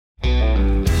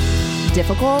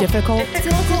Difficult.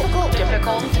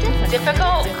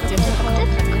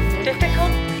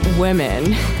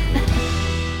 Women.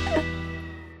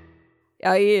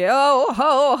 Yo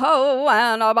ho ho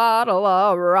and a bottle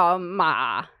of rum.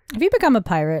 Have you become a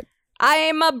pirate?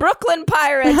 I'm a Brooklyn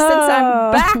pirate since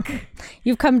I'm back.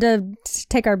 You've come to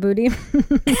take our booty.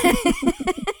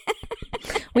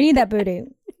 We need that booty.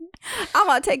 I'm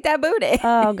gonna take that booty.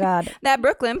 Oh God, that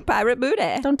Brooklyn pirate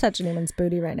booty. Don't touch anyone's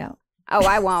booty right now. Oh,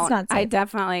 I won't. It's not safe. I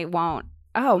definitely won't.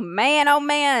 Oh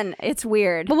man, it's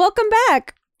weird. But welcome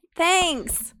back.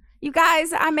 Thanks, you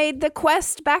guys. I made the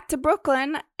quest back to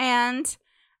Brooklyn, and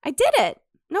I did it.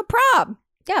 No prob.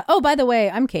 Yeah. Oh, by the way,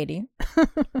 I'm Katie.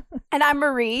 And I'm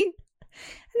Marie.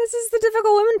 And this is the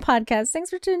Difficult Women Podcast.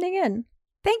 Thanks for tuning in.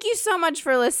 Thank you so much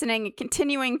for listening and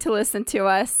continuing to listen to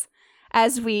us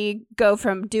as we go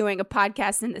from doing a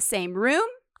podcast in the same room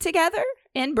together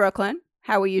in Brooklyn,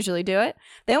 how we usually do it.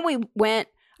 Then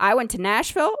I went to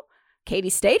Nashville. Katie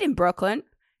stayed in Brooklyn,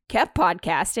 kept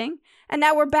podcasting. And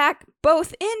now we're back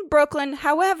both in Brooklyn,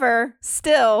 however,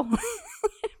 still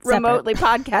remotely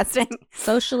podcasting.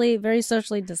 Very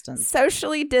socially distanced.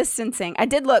 Socially distancing. I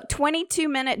did look,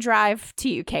 22-minute drive to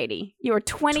you, Katie. You were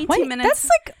 22 minutes. That's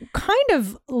like kind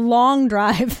of long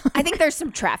drive. I think there's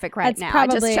some traffic right now. I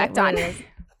just checked on it.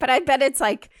 But I bet it's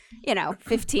like,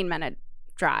 15-minute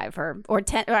drive or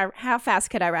 10. Or how fast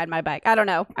could I ride my bike? I don't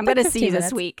know. I'm going to see you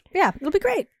this week. Yeah, it'll be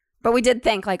great. But we did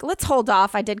think, let's hold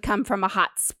off. I did come from a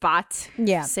hot spot,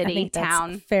 city,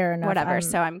 town, fair enough, whatever.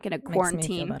 So I'm gonna quarantine. Makes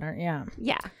me feel better.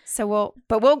 Yeah. So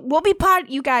we'll be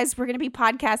you guys. We're gonna be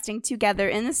podcasting together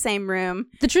in the same room.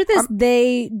 The truth is,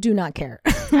 they do not care.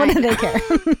 What do they care?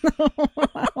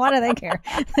 What do they care?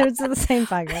 It's the same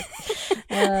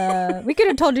podcast. We could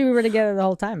have told you we were together the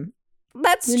whole time.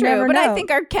 That's true, but I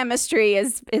think our chemistry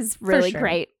is really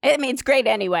great. I mean, it's great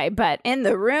anyway, but in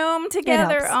the room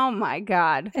together, oh my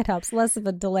God. It helps. Less of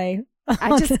a delay.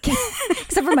 I just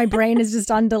except for my brain is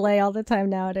just on delay all the time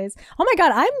nowadays. Oh my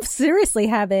God, I'm seriously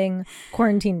having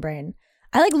quarantine brain.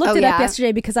 I looked it up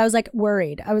yesterday because I was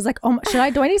worried. I was like, oh, do I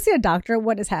need to see a doctor?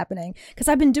 What is happening? Because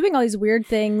I've been doing all these weird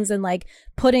things and I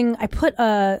put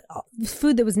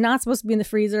food that was not supposed to be in the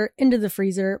freezer into the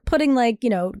freezer, putting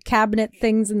cabinet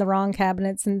things in the wrong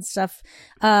cabinets and stuff.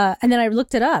 And then I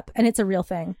looked it up and it's a real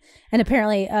thing. And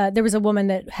apparently there was a woman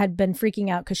that had been freaking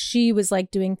out because she was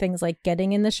doing things like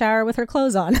getting in the shower with her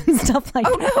clothes on and stuff like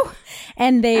that. No.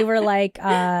 And they were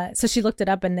so she looked it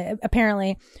up and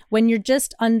apparently when you're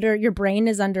just your brain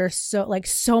is under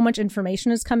so much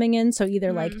information is coming in, so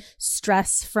either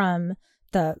stress from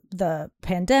the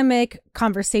pandemic,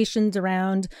 conversations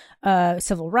around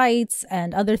civil rights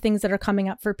and other things that are coming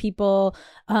up for people,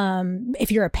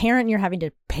 if you're a parent and you're having to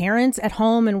parent at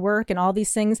home and work and all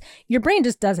these things, your brain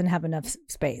just doesn't have enough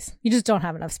space. You just don't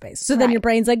have enough space. So then your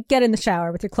brain's get in the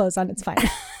shower with your clothes on, it's fine.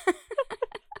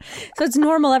 So it's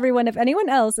normal, everyone. If anyone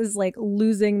else is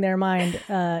losing their mind,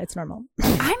 it's normal.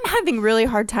 I'm having really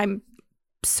hard time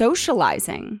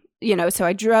socializing, so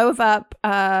I drove up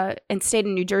and stayed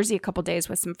in New Jersey a couple days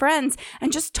with some friends,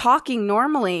 and just talking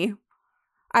normally,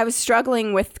 I was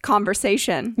struggling with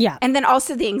conversation. Yeah. And then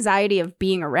also the anxiety of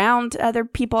being around other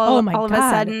people all of a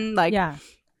sudden. Yeah.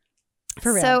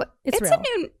 For real. So it's real.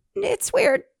 It's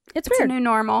weird. It's weird. A new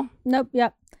normal. Nope.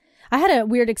 Yep. I had a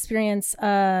weird experience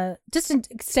just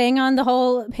staying on the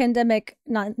whole pandemic,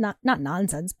 not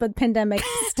nonsense, but pandemic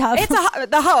stuff. It's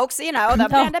the hoax, the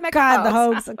pandemic God,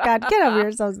 hoax. The hoax. God, get over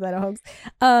yourselves about a hoax.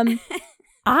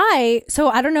 I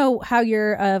don't know how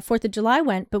your 4th of July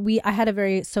went, but I had a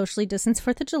very socially distanced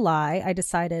 4th of July. I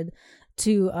decided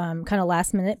to kind of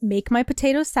last minute make my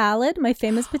potato salad, my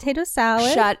famous potato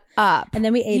salad. Shut up. And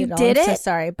then we ate it all. I'm so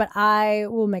sorry, but I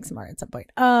will make some more at some point.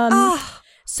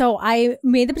 So I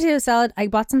made the potato salad, I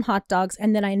bought some hot dogs,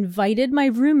 and then I invited my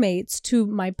roommates to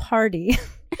my party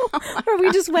where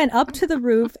we just went up to the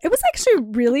roof. It was actually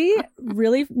really,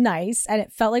 really nice, and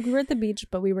it felt like we were at the beach,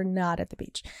 but we were not at the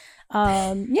beach.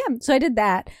 So I did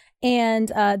that. And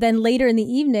then later in the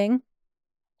evening,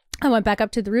 I went back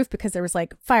up to the roof because there was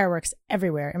fireworks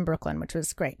everywhere in Brooklyn, which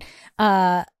was great.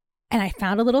 And I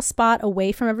found a little spot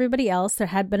away from everybody else. There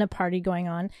had been a party going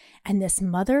on, and this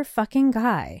motherfucking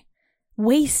guy,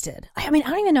 wasted. I mean, I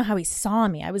don't even know how he saw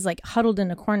me. I was huddled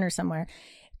in a corner somewhere,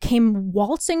 came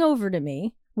waltzing over to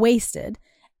me, wasted,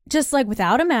 just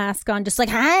without a mask on, just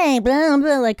hi, blah,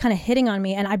 blah, kind of hitting on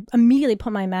me. And I immediately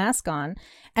put my mask on,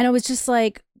 and I was just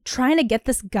trying to get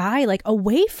this guy like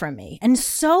away from me and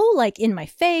so like in my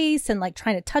face and like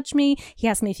trying to touch me. He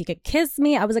asked me if he could kiss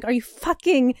me. I was like, are you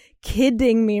fucking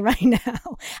kidding me right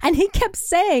now? And he kept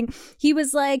saying, he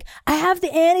was like, I have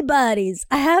the antibodies,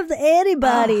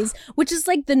 which is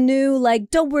like the new, like,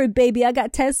 don't worry, baby, I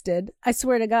got tested. I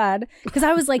swear to God. Because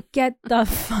I was like, get the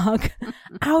fuck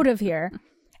out of here.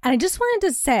 And I just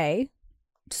wanted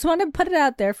to put it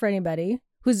out there for anybody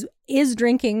is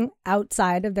drinking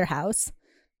outside of their house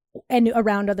and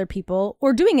around other people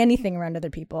or doing anything around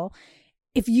other people.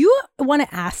 If you want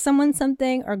to ask someone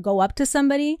something or go up to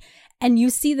somebody and you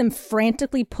see them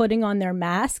frantically putting on their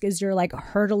mask as you're like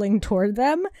hurtling toward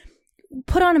them,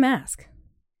 put on a mask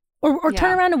or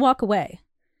turn around and walk away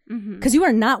because you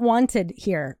are not wanted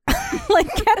here.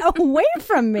 Like, get away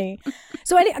from me.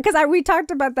 So we talked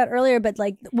about that earlier, but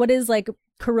like, what is like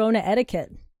Corona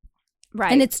etiquette?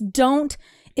 Right. And it's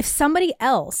if somebody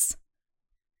else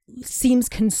seems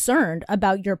concerned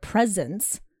about your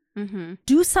presence,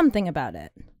 do something about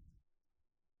it.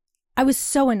 I was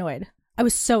so annoyed.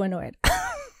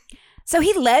 So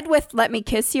he led with, let me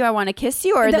kiss you, I want to kiss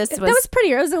you, or that was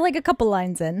pretty, it was like a couple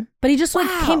lines in. But he just like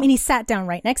came and he sat down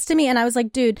right next to me and I was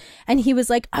like, dude, and he was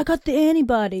like, I got the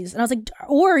antibodies. And I was like,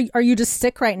 or are you just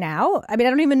sick right now? I mean, I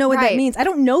don't even know what that means. I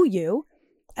don't know you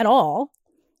at all.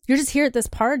 You're just here at this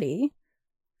party.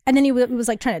 And then he was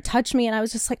like trying to touch me and I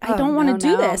was just like, I don't want to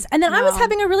do this. And then I was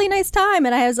having a really nice time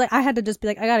and I was like, I had to just be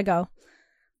like, I gotta go.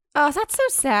 Oh, that's so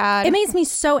sad. It makes me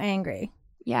so angry.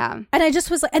 Yeah. And I just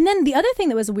was like, and then the other thing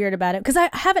that was weird about it, because I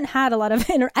haven't had a lot of,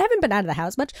 I haven't been out of the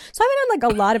house much. So I haven't had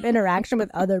like a lot of interaction with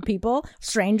other people,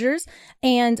 strangers.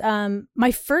 And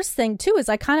my first thing too is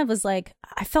I kind of was like,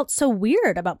 I felt so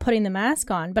weird about putting the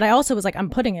mask on, but I also was like, I'm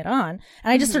putting it on.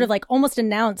 And I just sort of like almost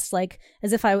announced like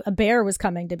as if a bear was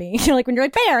coming to me. You know, like when you're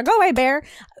like, bear, go away, bear.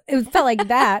 It felt like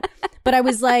that. But I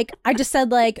was like, I just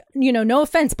said like, you know, no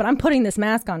offense, but I'm putting this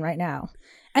mask on right now.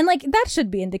 And like that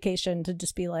should be indication to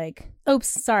just be like, oops,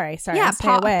 sorry, yeah,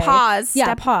 stay away. Pause.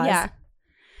 Yeah, pause. Yeah.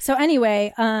 So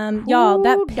anyway, y'all,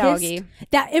 that doggy.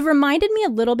 That it reminded me a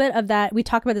little bit of that. We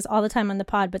talk about this all the time on the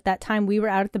pod, but that time we were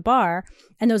out at the bar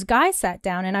and those guys sat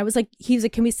down and I was like, he was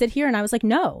like, can we sit here? And I was like,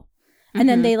 no. And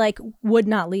then they like would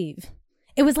not leave.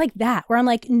 It was like that where I'm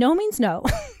like, no means no.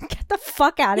 Get the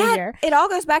fuck out of here. It all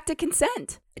goes back to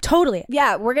consent. Totally.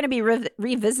 Yeah, we're going to be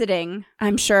revisiting,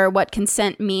 I'm sure, what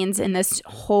consent means in this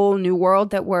whole new world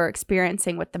that we're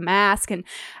experiencing with the mask. And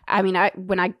I mean,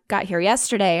 when I got here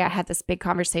yesterday, I had this big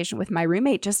conversation with my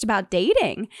roommate just about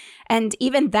dating. And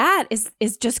even that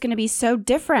is just going to be so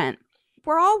different.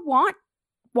 We're all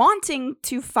wanting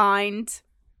to find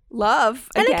love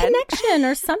again. And a connection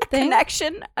or something. A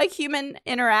connection, a human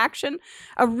interaction,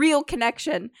 a real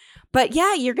connection. But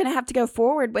yeah, you're going to have to go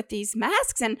forward with these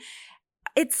masks. And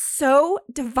it's so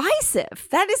divisive.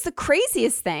 That is the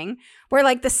craziest thing. Where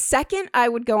like the second I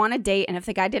would go on a date and if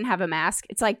the guy didn't have a mask,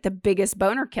 it's like the biggest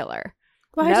boner killer.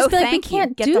 Well, I just feel like we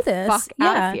can't do this. Get the fuck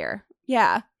out of here.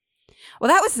 Yeah. Well,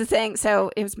 that was the thing.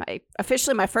 So it was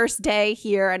officially my first day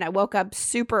here and I woke up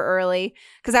super early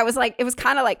because I was like, it was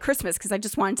kind of like Christmas because I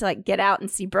just wanted to like get out and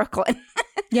see Brooklyn.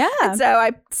 Yeah. And so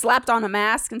I slapped on a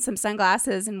mask and some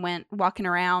sunglasses and went walking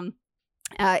around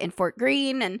in Fort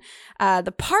Greene and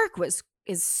the park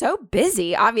is so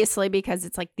busy, obviously, because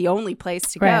it's like the only place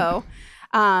to go.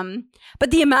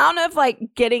 But the amount of like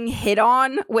getting hit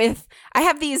on with, I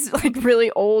have these like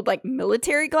really old like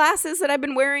military glasses that I've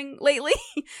been wearing lately.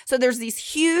 So there's these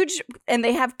huge, and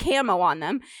they have camo on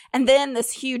them. And then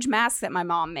this huge mask that my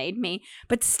mom made me,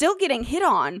 but still getting hit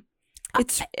on.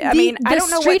 It's, I mean, I don't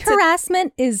know what street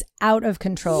harassment is out of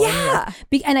control. Yeah.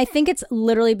 And I think it's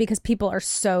literally because people are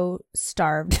so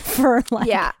starved for like.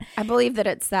 Yeah. I believe that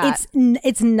it's that.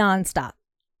 It's nonstop.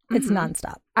 It's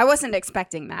nonstop. I wasn't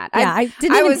expecting that. Yeah. I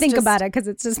didn't even think about it because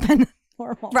it's just been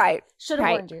horrible. Right. Should have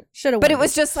warned you. But it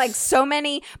was just like so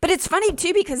many. But it's funny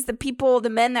too because the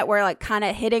men that were like kind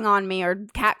of hitting on me or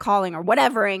catcalling or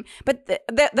whatevering, but those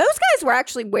guys were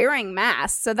actually wearing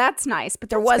masks, so that's nice. But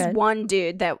there was one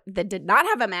dude that did not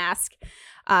have a mask,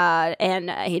 and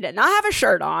he did not have a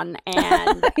shirt on,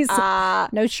 and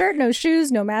no shirt, no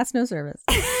shoes, no mask, no service.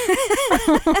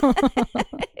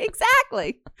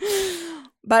 Exactly.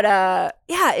 But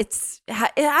yeah,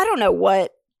 I don't know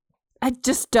what. I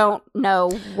just don't know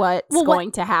what's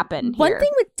going to happen here. One thing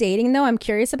with dating, though, I'm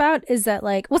curious about is that,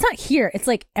 like, well, it's not here. It's,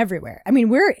 like, everywhere. I mean,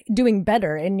 we're doing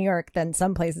better in New York than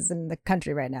some places in the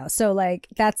country right now. So, like,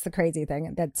 that's the crazy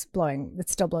thing that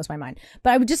still blows my mind.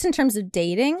 But I would just, in terms of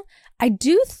dating, I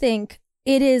do think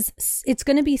it's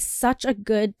going to be such a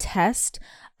good test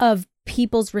of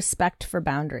people's respect for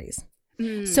boundaries.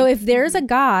 So if there's a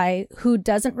guy who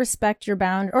doesn't respect your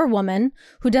or woman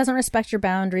who doesn't respect your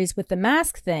boundaries with the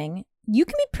mask thing, you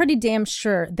can be pretty damn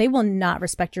sure they will not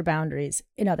respect your boundaries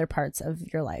in other parts of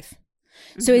your life.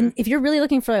 So if you're really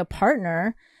looking for a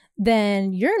partner,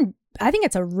 then I think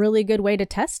it's a really good way to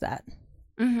test that.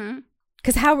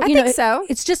 Because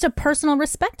it's just a personal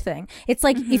respect thing. It's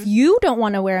like if you don't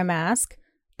want to wear a mask,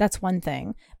 that's one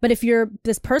thing. But if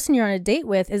this person you're on a date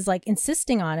with is like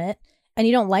insisting on it and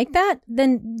you don't like that,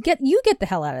 then get the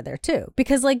hell out of there too.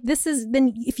 Because like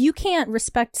then if you can't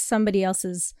respect somebody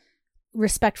else's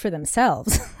respect for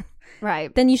themselves,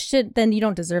 right, then you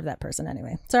don't deserve that person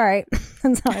anyway. It's all right.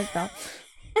 That's how I felt.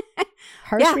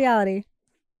 Harsh reality.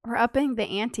 We're upping the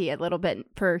ante a little bit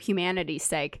for humanity's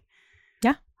sake.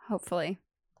 Yeah. Hopefully.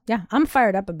 Yeah. I'm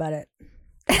fired up about it.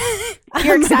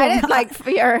 You're excited?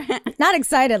 You're not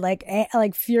excited, like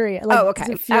furious. Like,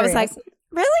 okay. Furious. I was like,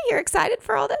 really? You're excited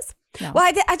for all this? No.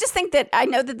 Well, I just think that I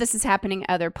know that this is happening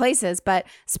other places, but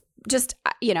just,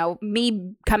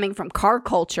 me coming from car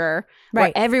culture,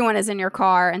 where everyone is in your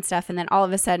car and stuff, and then all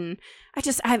of a sudden,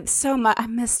 I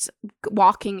missed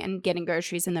walking and getting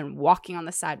groceries and then walking on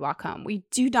the sidewalk home. We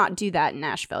do not do that in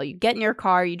Nashville. You get in your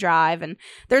car, you drive, and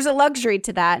there's a luxury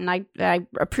to that, and I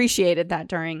appreciated that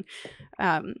during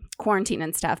quarantine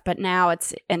and stuff. But now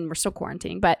and we're still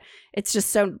quarantining, but it's just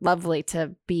so lovely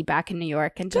to be back in New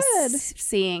York and just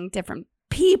seeing different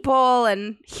people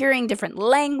and hearing different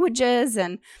languages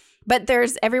but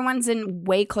everyone's in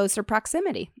way closer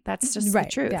proximity. That's just the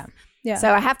truth. Yeah.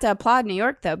 So I have to applaud New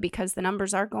York, though, because the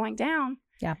numbers are going down.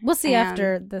 Yeah. We'll see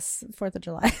after this 4th of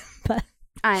July. But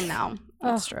I know.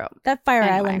 That's true. That Fire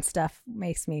Island stuff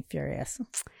makes me furious.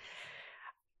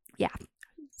 Yeah.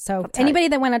 So anybody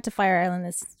that went out to Fire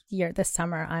Island this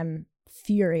summer, I'm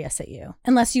furious at you.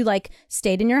 Unless you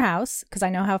stayed in your house, because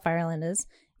I know how Fire Island is.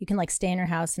 You can stay in your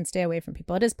house and stay away from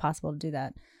people. It is possible to do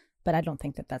that. But I don't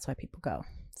think that that's why people go.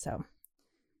 So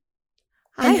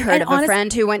I heard of a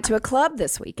friend who went to a club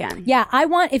this weekend. Yeah,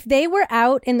 if they were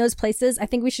out in those places, I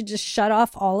think we should just shut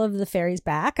off all of the ferries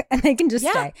back and they can just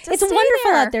stay. It's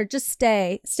wonderful out there. Just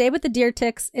stay. Stay with the deer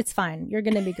ticks. It's fine. You're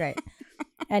going to be great.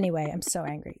 Anyway, I'm so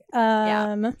angry.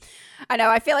 I know.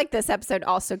 I feel like this episode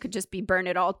also could just be burn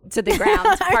it all to the ground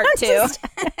part 2.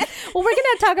 Well, we're going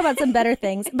to talk about some better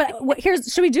things. But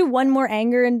should we do one more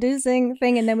anger-inducing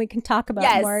thing and then we can talk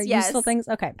about more useful things?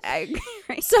 Okay. I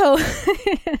agree. So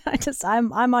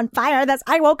I'm on fire.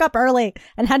 I woke up early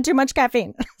and had too much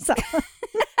caffeine. So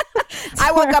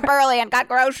I woke up early and got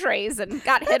groceries and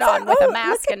got hit on with a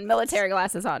mask and military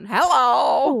glasses on.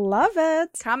 Hello. Love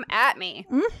it. Come at me.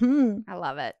 I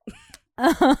love it.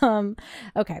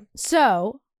 Okay.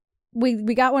 So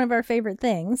we got one of our favorite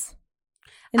things.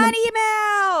 An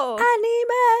email.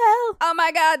 Oh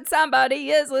my God.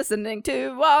 Somebody is listening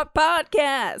to our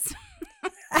podcast.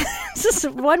 Just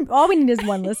one. All we need is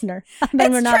one listener.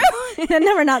 Then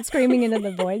we're not screaming into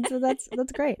the void. So that's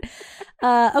great.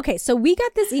 Okay, so we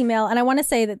got this email, and I want to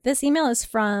say that this email is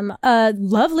from a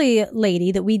lovely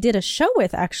lady that we did a show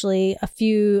with actually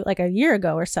a year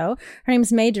ago or so. Her name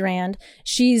is May Durand.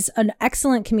 She's an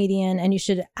excellent comedian, and you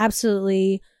should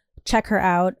absolutely check her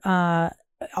out.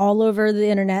 All over the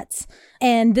internets.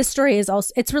 And this story is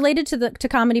also, it's related to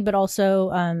comedy, but also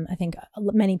I think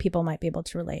many people might be able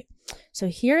to relate. So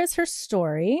here is her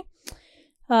story.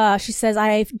 She says,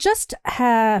 I've just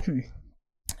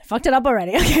fucked it up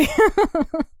already. Okay.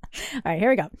 All right,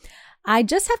 here we go. I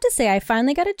just have to say I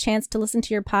finally got a chance to listen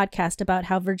to your podcast about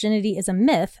how virginity is a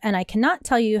myth, and I cannot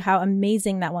tell you how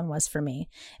amazing that one was for me.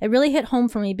 It really hit home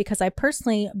for me because I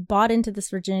personally bought into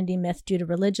this virginity myth due to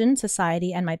religion,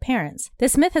 society, and my parents.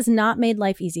 This myth has not made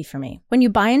life easy for me. When you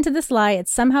buy into this lie, it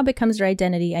somehow becomes your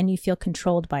identity and you feel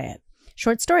controlled by it.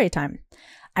 Short story time.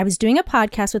 I was doing a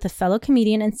podcast with a fellow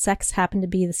comedian and sex happened to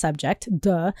be the subject.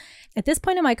 Duh. At this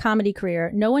point in my comedy career,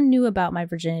 no one knew about my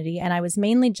virginity and I was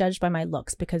mainly judged by my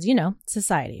looks because,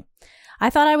 society. I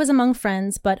thought I was among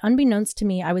friends, but unbeknownst to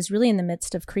me, I was really in the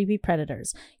midst of creepy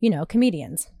predators.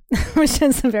 Comedians. Which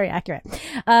is very accurate.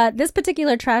 This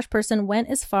particular trash person went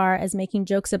as far as making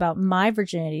jokes about my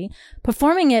virginity,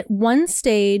 performing it one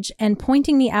stage and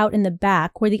pointing me out in the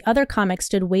back where the other comics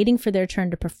stood waiting for their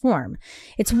turn to perform.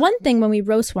 It's one thing when we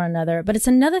roast one another, but it's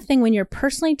another thing when you're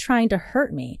personally trying to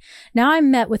hurt me. Now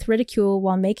I'm met with ridicule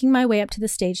while making my way up to the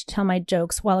stage to tell my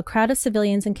jokes while a crowd of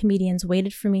civilians and comedians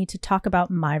waited for me to talk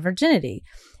about my virginity.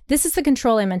 This is the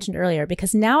control I mentioned earlier,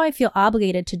 because now I feel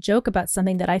obligated to joke about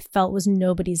something that I felt was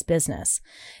nobody's business.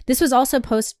 This was also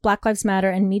post Black Lives Matter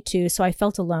and Me Too, so I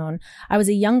felt alone. I was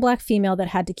a young Black female that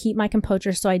had to keep my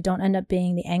composure so I don't end up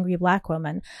being the angry Black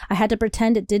woman. I had to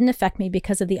pretend it didn't affect me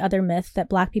because of the other myth that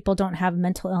Black people don't have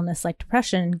mental illness like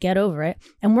depression and get over it.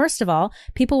 And worst of all,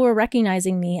 people were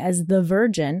recognizing me as the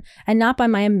virgin and not by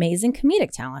my amazing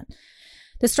comedic talent.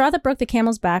 The straw that broke the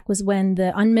camel's back was when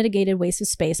the Unmitigated Waste of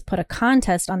Space put a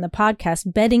contest on the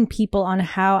podcast betting people on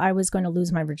how I was going to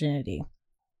lose my virginity.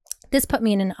 This put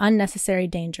me in an unnecessary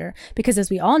danger because, as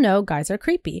we all know, guys are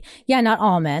creepy. Yeah, not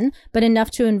all men, but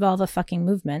enough to involve a fucking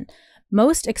movement.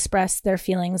 Most express their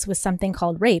feelings with something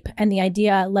called rape, and the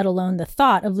idea, let alone the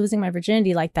thought of losing my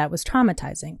virginity like that, was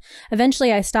traumatizing.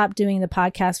 Eventually, I stopped doing the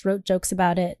podcast, wrote jokes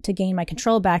about it to gain my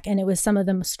control back, and it was some of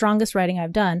the strongest writing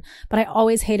I've done, but I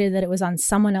always hated that it was on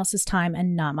someone else's time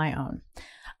and not my own.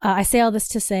 I say all this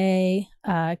to say,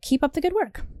 keep up the good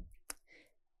work.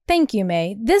 Thank you,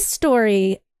 May. This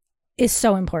story is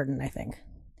so important, I think,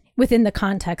 within the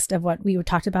context of what we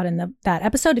talked about in that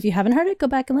episode. If you haven't heard it, go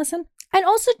back and listen. And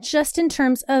also just in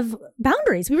terms of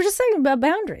boundaries. We were just saying about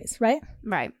boundaries, right?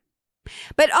 Right.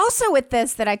 But also with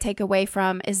this that I take away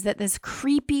from is that this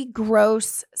creepy,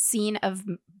 gross scene of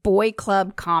boy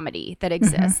club comedy that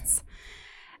exists. Mm-hmm.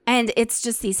 And it's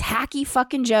just these hacky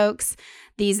fucking jokes,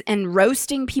 and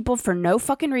roasting people for no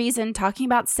fucking reason, talking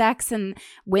about sex and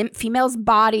females'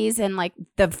 bodies, and like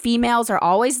the females are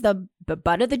always the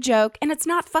butt of the joke, and it's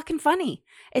not fucking funny.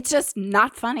 It's just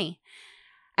not funny.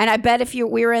 And I bet if we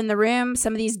were in the room,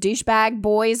 some of these douchebag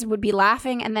boys would be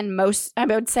laughing, and then I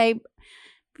would say,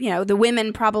 the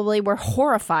women probably were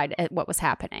horrified at what was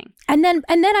happening. And then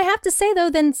I have to say, though,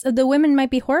 then the women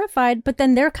might be horrified, but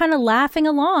then they're kind of laughing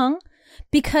along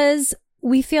because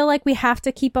we feel like we have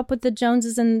to keep up with the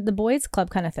Joneses and the boys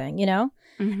club kind of thing,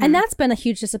 Mm-hmm. And that's been a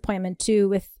huge disappointment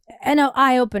too, an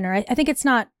eye-opener. I think it's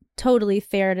not totally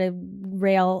fair to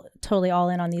rail totally all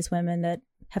in on these women that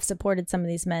have supported some of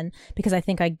these men, because I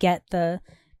think I get the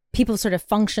people sort of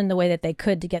function the way that they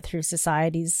could to get through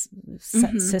society's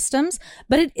mm-hmm. systems.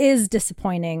 But it is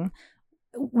disappointing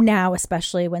now,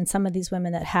 especially when some of these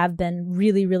women that have been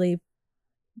really, really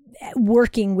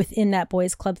working within that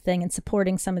boys club thing and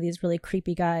supporting some of these really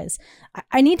creepy guys.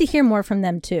 I need to hear more from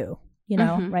them too,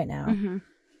 mm-hmm. right now. Mm-hmm.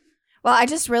 Well, I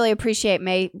just really appreciate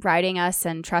May writing us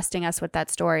and trusting us with that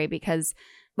story, because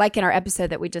like in our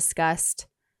episode that we discussed,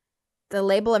 the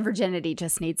label of virginity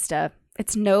just needs to,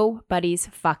 it's nobody's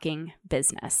fucking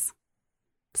business.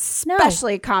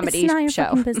 Especially a comedy it's not your show.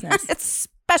 Fucking business. It's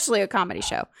especially a comedy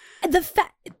show.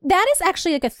 That is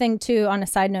actually like a thing too, on a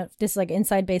side note, this is like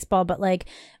inside baseball, but like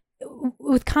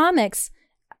with comics,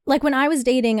 like when I was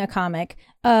dating a comic,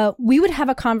 we would have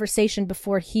a conversation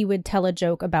before he would tell a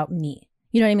joke about me.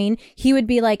 You know what I mean? He would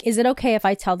be like, is it okay if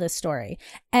I tell this story?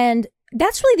 And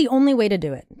that's really the only way to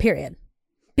do it, period.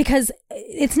 Because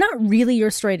it's not really your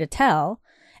story to tell.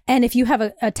 And if you have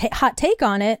a hot take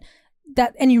on it,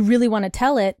 and you really want to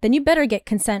tell it, then you better get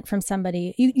consent from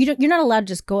somebody. You're not allowed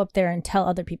to just go up there and tell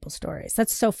other people's stories.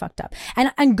 That's so fucked up.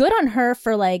 And I'm good on her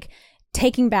for like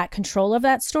taking back control of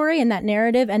that story and that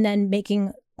narrative, and then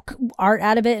making art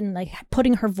out of it and like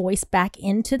putting her voice back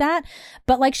into that.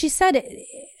 But like she said,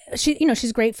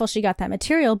 she's grateful she got that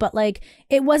material, but like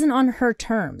it wasn't on her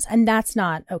terms, and that's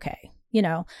not okay,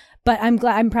 But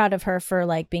I'm proud of her for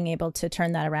like being able to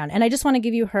turn that around. And I just want to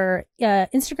give you her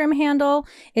Instagram handle.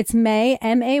 It's May,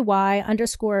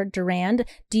 MAY_Durand,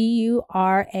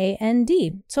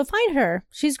 DURAND. So find her.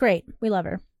 She's great. We love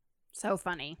her. So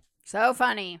funny. So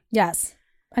funny. Yes.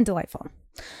 And delightful.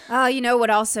 Oh, you know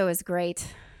what also is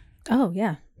great? Oh,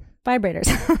 yeah. Vibrators.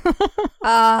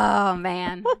 Oh,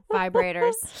 man.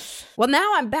 Vibrators. Well,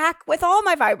 now I'm back with all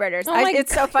my vibrators.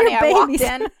 It's so funny.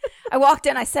 I walked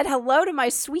in. I said hello to my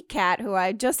sweet cat, who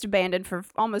I just abandoned for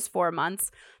almost 4 months,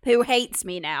 who hates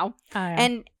me now. Oh,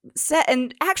 yeah.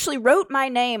 And actually wrote my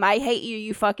name, "I hate you,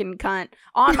 you fucking cunt,"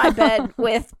 on my bed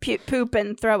with poop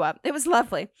and throw up. It was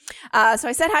lovely. So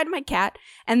I said hi to my cat.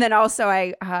 And then also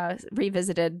I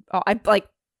revisited,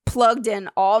 plugged in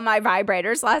all my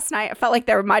vibrators last night. I felt like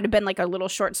there might have been like a little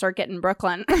short circuit in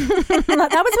Brooklyn.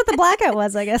 That was what the blackout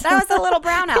was, I guess. That was a little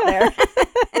brown out there.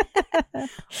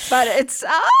 But it's,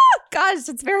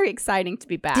 it's very exciting to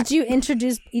be back. Did you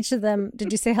introduce each of them?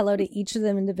 Did you say hello to each of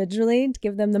them individually to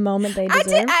give them the moment they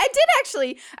deserve? I did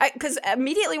actually, because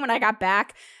immediately when I got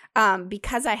back,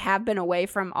 because I have been away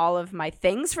from all of my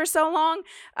things for so long,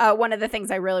 one of the things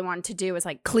I really wanted to do was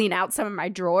like clean out some of my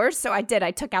drawers. So I did.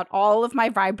 I took out all of my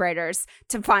vibrators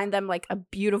to find them like a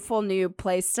beautiful new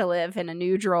place to live in a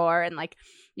new drawer, and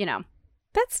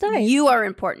That's nice. You are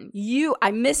important.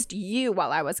 I missed you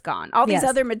while I was gone. All these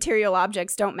other material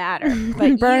objects don't matter.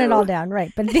 But burn it all down,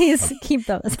 right? But these, keep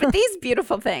those. But these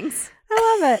beautiful things.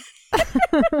 I love it.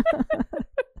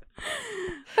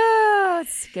 Oh,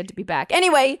 it's good to be back.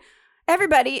 Anyway,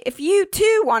 everybody, if you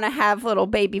too want to have little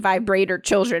baby vibrator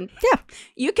children,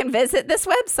 you can visit this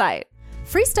website.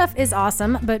 Free stuff is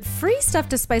awesome, but free stuff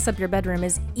to spice up your bedroom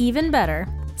is even better.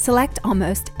 Select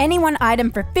almost any one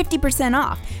item for 50%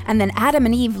 off, and then Adam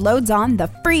and Eve loads on the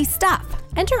free stuff.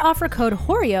 Enter offer code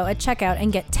HORIO at checkout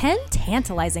and get 10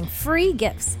 tantalizing free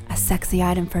gifts. A sexy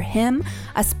item for him,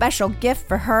 a special gift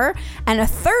for her, and a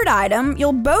third item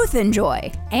you'll both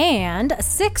enjoy. And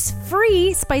 6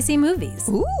 free spicy movies.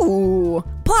 Ooh!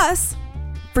 Plus,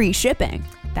 free shipping.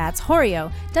 That's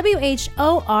HORIO,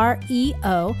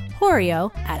 WHOREO,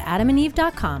 HORIO at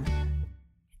adamandeve.com.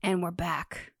 And we're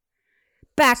back.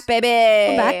 Back, baby.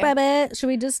 We're back, baby. Should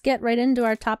we just get right into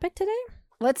our topic today?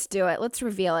 Let's do it. Let's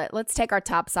reveal it. Let's take our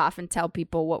tops off and tell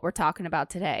people what we're talking about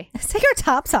today. Let's take our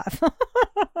tops off.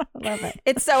 Love it.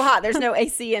 It's so hot. There's no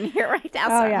AC in here right now,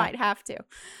 so I might have to.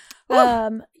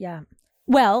 Yeah.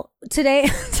 Well, today,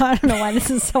 so I don't know why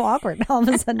this is so awkward all of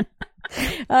a sudden.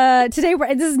 Today,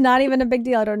 this is not even a big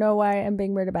deal. I don't know why I'm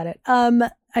being weird about it.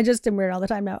 I just am weird all the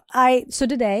time now. So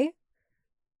today,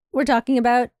 we're talking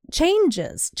about change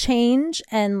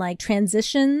and like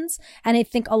transitions. And I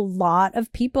think a lot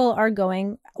of people are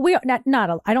going, I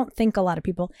don't think a lot of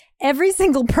people, every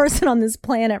single person on this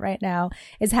planet right now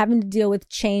is having to deal with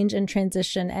change and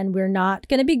transition. And we've said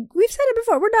it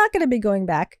before, we're not going to be going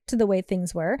back to the way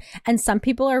things were. And some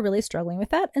people are really struggling with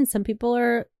that. And some people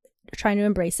are trying to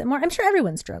embrace it more. I'm sure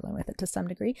everyone's struggling with it to some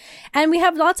degree. And we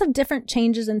have lots of different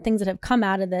changes and things that have come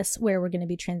out of this where we're going to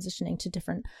be transitioning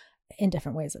to in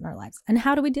different ways in our lives. And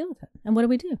how do we deal with it? And what do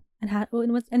we do?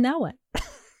 And now what?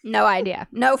 No idea.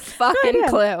 No fucking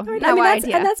clue. No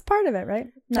idea. And that's part of it, right?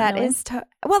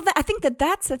 I think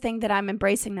that's the thing that I'm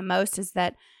embracing the most is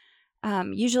that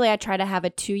usually I try to have a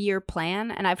 2-year plan.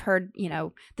 And I've heard,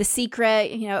 the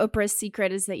secret, Oprah's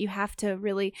secret is that you have to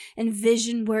really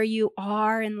envision where you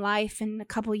are in life in a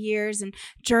couple years and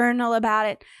journal about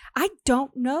it. I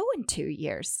don't know in 2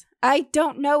 years. I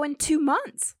don't know in 2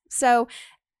 months. So,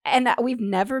 and we've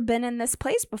never been in this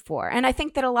place before. And I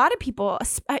think that a lot of people,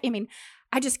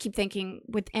 I just keep thinking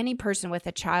with any person with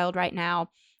a child right now,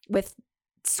 with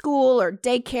school or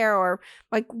daycare or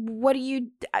like, what do you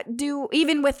do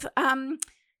even with,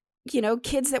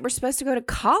 kids that were supposed to go to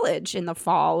college in the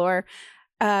fall or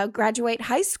graduate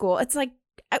high school? It's like,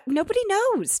 nobody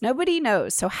knows.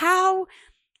 So how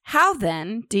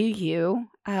then do you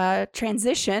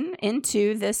transition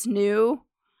into this new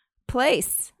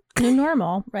place? New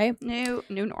normal, right? New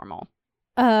normal.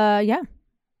 Yeah.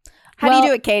 How do you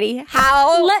do it, Katie?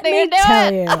 How let me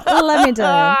tell you. Let me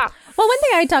tell you. Well, one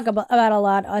thing I talk about a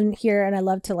lot on here, and I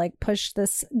love to like push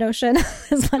this notion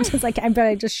as much as I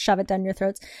just shove it down your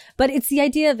throats, but it's the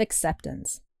idea of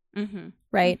acceptance,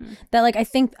 right? Mm-hmm. That like I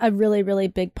think a really, really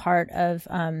big part of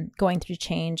going through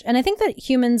change, and I think that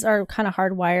humans are kind of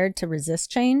hardwired to resist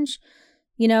change.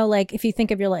 Like if you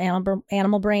think of your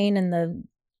animal brain and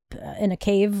in a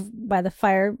cave by the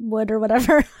firewood or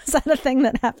whatever. Is that a thing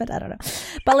that happened? I don't know.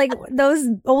 But like those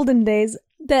olden days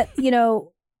that,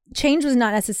 change was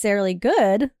not necessarily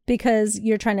good because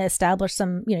you're trying to establish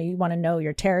some, you want to know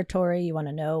your territory. You want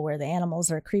to know where the animals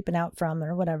are creeping out from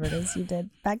or whatever it is you did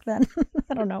back then.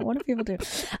 I don't know. What do people do?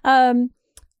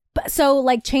 But so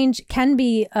like change can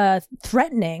be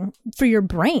threatening for your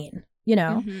brain.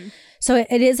 So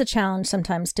it is a challenge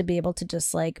sometimes to be able to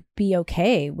just like be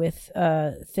okay with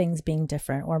things being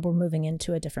different or we're moving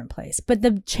into a different place. But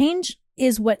the change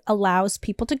is what allows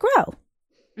people to grow.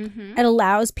 Mm-hmm. It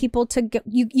allows people to get,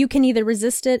 you can either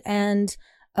resist it and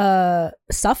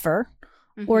suffer,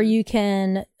 or you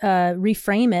can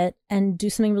reframe it and do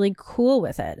something really cool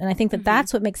with it. And I think that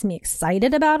that's what makes me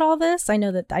excited about all this. I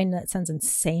know that sounds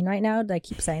insane right now that I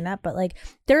keep saying that, but like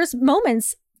there's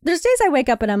days I wake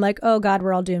up and I'm like, oh God,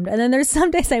 we're all doomed. And then there's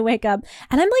some days I wake up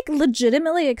and I'm like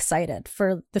legitimately excited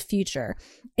for the future.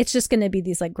 It's just going to be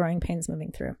these like growing pains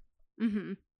moving through.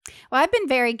 Mm-hmm. Well, I've been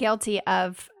very guilty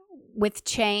of with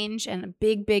change and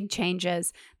big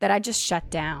changes that I just shut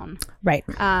down. Right.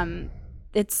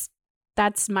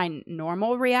 That's my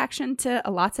normal reaction to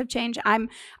lots of change.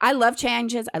 I love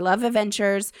changes. I love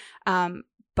adventures.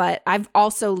 But I've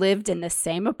also lived in the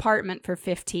same apartment for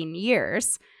 15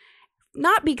 years.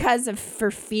 Not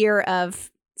for fear of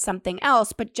something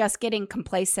else, but just getting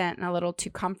complacent and a little too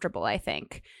comfortable, I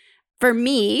think. For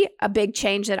me, a big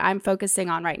change that I'm focusing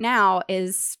on right now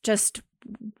is just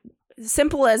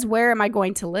simple as where am I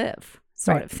going to live?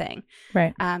 sort of thing.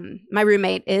 Right. My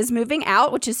roommate is moving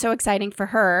out, which is so exciting for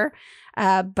her.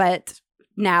 But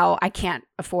now I can't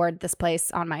afford this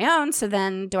place on my own. So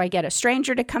then do I get a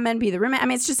stranger to come in, be the roommate? I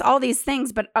mean, it's just all these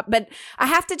things. But I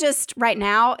have to just right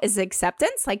now is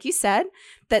acceptance, like you said,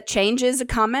 that change is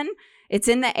coming. It's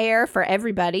in the air for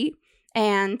everybody.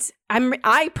 And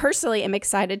I personally am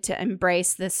excited to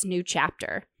embrace this new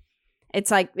chapter.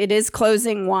 It's like it is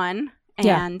closing one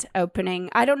and opening.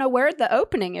 I don't know where the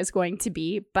opening is going to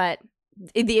be, but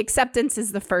the acceptance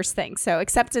is the first thing. So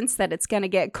acceptance that it's going to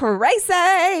get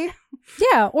crazy.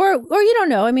 Yeah. Or you don't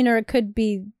know. I mean, or it could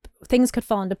be things could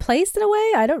fall into place in a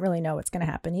way. I don't really know what's going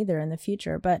to happen either in the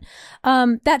future. But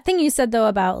that thing you said, though,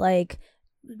 about like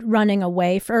running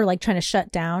away or like trying to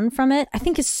shut down from it, I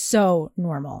think is so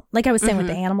normal. Like I was saying with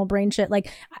the animal brain shit,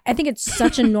 like I think it's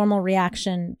such a normal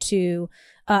reaction to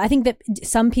I think that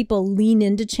some people lean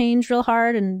into change real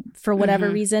hard, and for whatever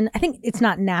reason, I think it's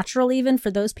not natural even for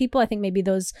those people. I think maybe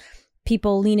those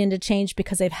people lean into change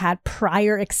because they've had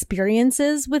prior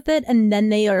experiences with it, and then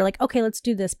they are like, okay, let's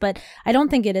do this. But I don't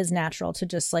think it is natural to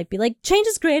just like be like, change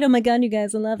is great. Oh my God, you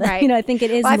guys, I love it. Right. You know, I think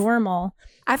it is normal.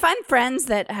 I find friends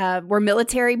that were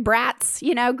military brats,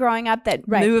 you know, growing up that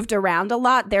moved around a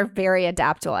lot. They're very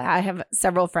adaptable. I have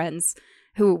several friends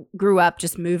who grew up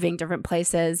just moving different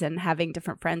places and having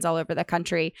different friends all over the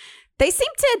country. They seem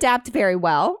to adapt very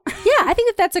well. Yeah, I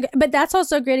think but that's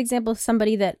also a great example of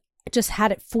somebody that just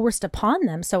had it forced upon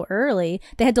them so early.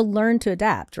 They had to learn to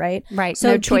adapt, right? Right. So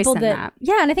no choice in that.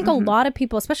 Yeah, and I think a lot of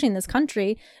people, especially in this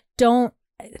country,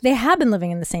 they have been living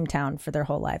in the same town for their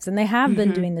whole lives, and they have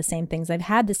been doing the same things. They've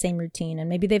had the same routine, and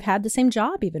maybe they've had the same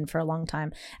job even for a long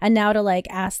time. And now to like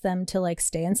ask them to like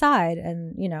stay inside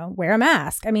and, you know, wear a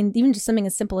mask. I mean, even just something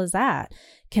as simple as that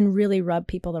can really rub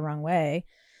people the wrong way.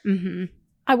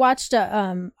 I watched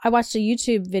a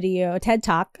YouTube video, a TED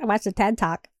Talk. I watched a TED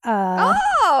Talk. Ted,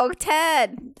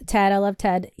 I love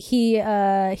Ted. He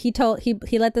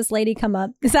let this lady come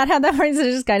up. Is that how that works?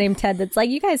 There's this guy named Ted that's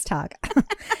like, you guys talk.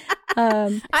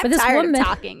 I'm tired of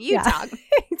talking. You talk.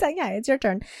 He's like, yeah, it's your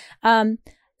turn.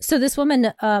 So this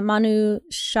woman, Manu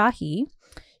Shahi,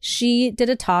 she did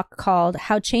a talk called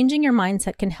 "How Changing Your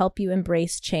Mindset Can Help You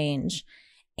Embrace Change."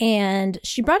 And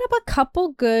she brought up a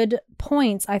couple good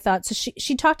points, I thought. So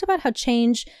she talked about how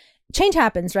change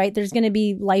happens, right? There's going to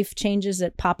be life changes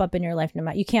that pop up in your life. No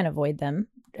matter, you can't avoid them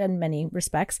in many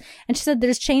respects. And she said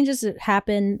there's changes that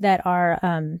happen that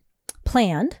are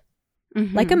planned,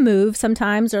 like a move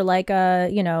sometimes, or like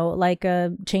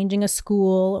changing a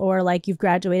school, or like you've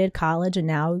graduated college and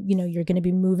now, you know, you're going to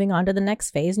be moving on to the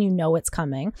next phase and you know it's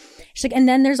coming. She's like, and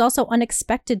then there's also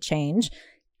unexpected change,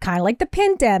 kind of like the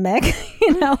pandemic,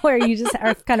 you know, where you just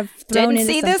are kind of thrown into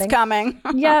something. Didn't see this coming.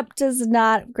 Yep, just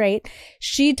not great.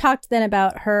 She talked then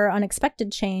about her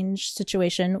unexpected change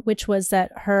situation, which was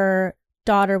that her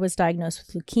daughter was diagnosed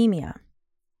with leukemia,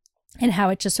 and how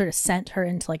it just sort of sent her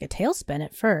into like a tailspin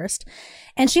at first.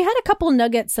 And she had a couple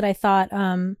nuggets that I thought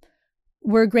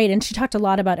were great. And she talked a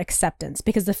lot about acceptance,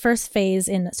 because the first phase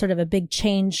in sort of a big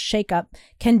change shakeup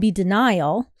can be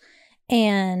denial.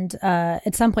 And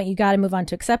at some point, you got to move on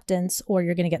to acceptance, or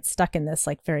you're going to get stuck in this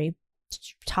like very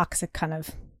toxic kind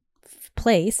of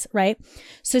place, right?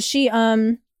 So she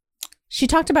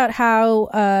talked about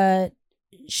how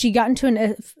she got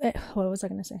into what was I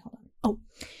going to say? Hold on. Oh,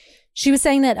 she was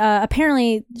saying that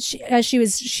apparently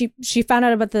she found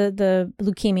out about the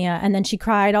leukemia, and then she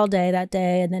cried all day that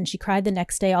day, and then she cried the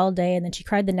next day all day, and then she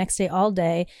cried the next day all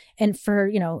day, and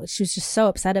she was just so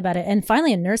upset about it. And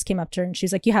finally a nurse came up to her and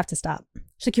she's like, you have to stop.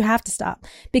 She's like, you have to stop,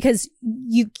 because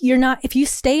you're not, if you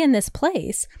stay in this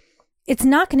place, it's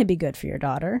not going to be good for your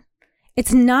daughter.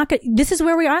 It's not good. This is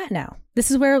where we are at now. This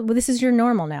is your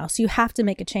normal now. So you have to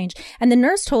make a change. And the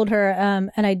nurse told her,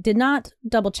 and I did not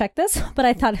double check this, but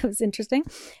I thought it was interesting,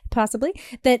 possibly,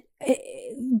 that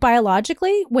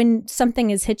biologically, when something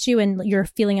has hit you and you're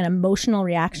feeling an emotional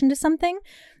reaction to something,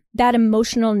 that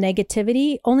emotional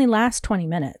negativity only lasts 20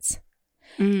 minutes.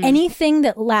 Anything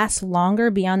that lasts longer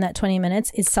beyond that 20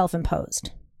 minutes is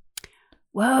self-imposed.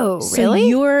 Whoa, so really? So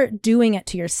you're doing it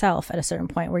to yourself at a certain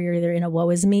point where you're either in a woe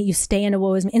is me, you stay in a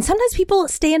woe is me. And sometimes people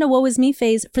stay in a woe is me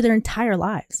phase for their entire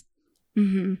lives.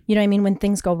 You know what I mean? When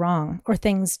things go wrong or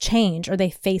things change or they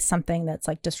face something that's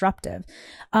like disruptive.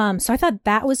 So I thought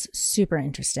that was super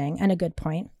interesting and a good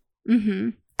point.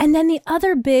 And then the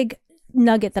other big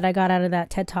nugget that I got out of that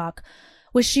TED Talk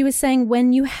was she was saying,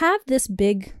 when you have this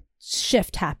big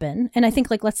shift happen, and I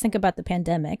think like, let's think about the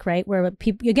pandemic, right? Where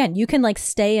people, again, you can like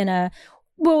stay in a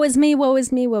woe is me, woe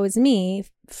is me, woe is me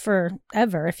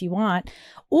forever if you want.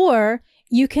 Or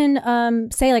you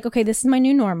can say like, okay, this is my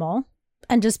new normal.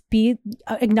 and just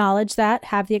acknowledge that,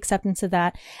 have the acceptance of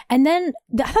that. And then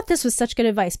I thought this was such good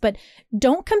advice, but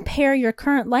don't compare your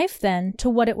current life then to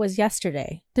what it was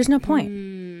yesterday. There's no point.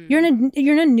 You're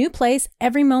in a new place.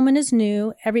 Every moment is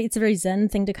new. It's a very Zen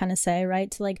thing to kind of say, right?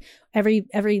 To like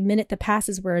every minute that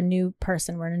passes, we're a new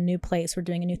person. We're in a new place. We're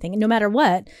doing a new thing, no matter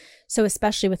what. So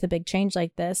especially with a big change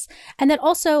like this. And then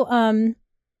also,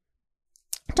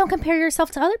 don't compare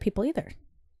yourself to other people either.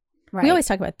 Right. We always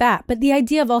talk about that, but the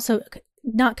idea of also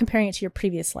not comparing it to your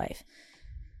previous life.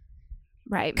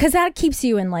 Right. Because that keeps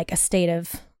you in like a state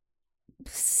of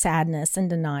sadness and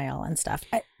denial and stuff.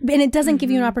 And it doesn't give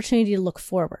you an opportunity to look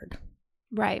forward.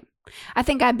 Right. I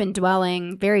think I've been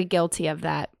very guilty of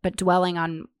that, but dwelling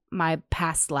on my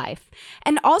past life.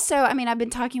 And also, I mean, I've been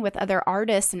talking with other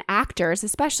artists and actors,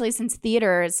 especially since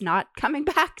theater is not coming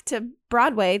back to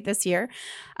Broadway this year.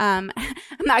 I'm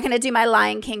not going to do my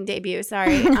Lion King debut,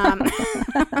 sorry.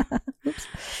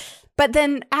 But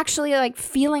then actually like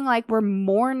feeling like we're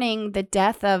mourning the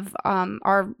death of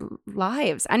our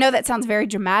lives. I know that sounds very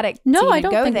dramatic. No, I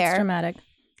don't think it's dramatic.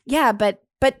 Yeah, but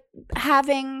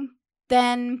having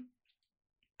then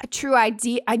a true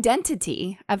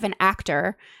identity of an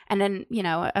actor and then,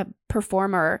 a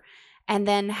performer, and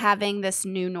then having this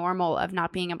new normal of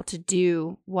not being able to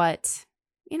do what,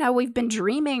 we've been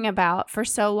dreaming about for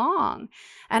so long.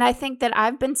 And I think that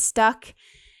I've been stuck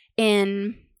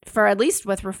in, for at least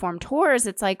with Reform Tours,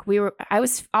 it's like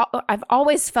I've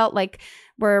always felt like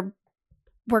we're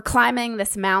climbing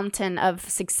this mountain of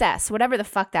success, whatever the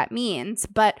fuck that means.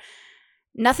 But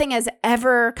nothing has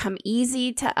ever come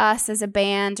easy to us as a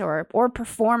band or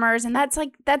performers. And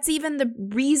that's even the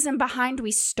reason behind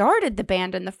we started the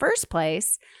band in the first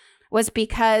place, was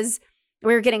because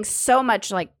we were getting so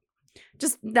much like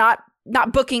just not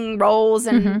booking roles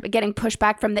and getting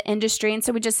pushback from the industry. And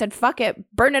so we just said, fuck it,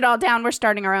 burn it all down. We're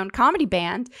starting our own comedy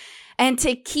band. And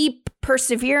to keep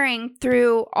persevering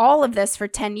through all of this for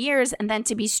 10 years and then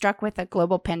to be struck with a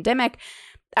global pandemic,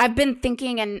 I've been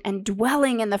thinking and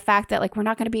dwelling in the fact that like we're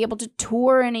not going to be able to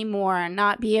tour anymore and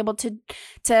not be able to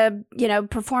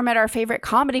perform at our favorite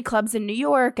comedy clubs in New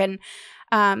York, and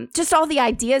just all the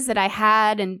ideas that I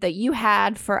had and that you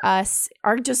had for us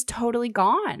are just totally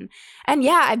gone. And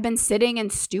yeah, I've been sitting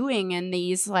and stewing in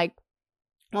these like,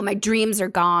 well, my dreams are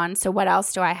gone, so what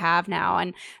else do I have now?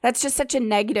 And that's just such a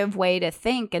negative way to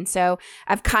think. And so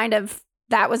I've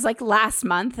that was like last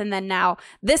month. And then now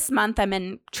this month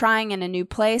I'm trying in a new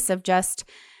place of just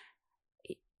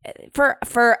for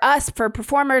us, for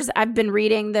performers. I've been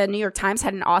reading, the New York Times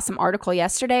had an awesome article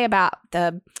yesterday about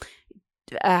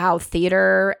how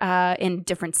theater in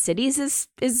different cities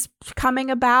is coming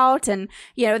about. And,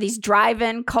 these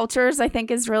drive-in cultures I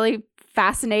think is really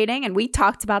fascinating. And we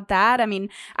talked about that. I mean,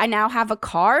 I now have a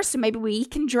car, so maybe we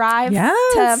can drive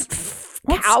to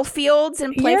cow fields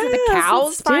and play for the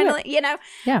cows finally,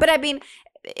 Yeah. But I mean,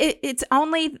 it's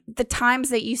only the times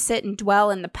that you sit and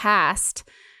dwell in the past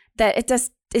that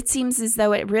it seems as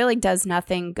though it really does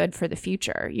nothing good for the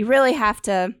future. You really have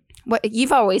to,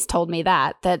 you've always told me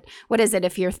that what is it?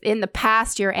 If you're in the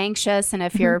past, you're anxious. And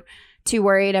if you're too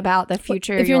worried about the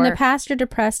future, if you're in the past, you're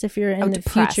depressed. If you're in the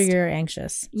future, you're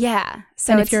anxious. Yeah.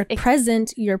 So and if you're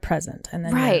present, you're present. And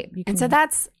then right. And so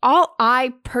that's all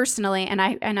I personally, and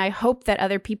I hope that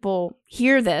other people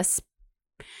hear this,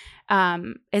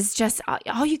 is just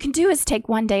all you can do is take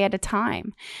one day at a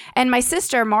time. And my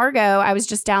sister Margot, I was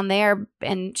just down there,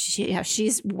 and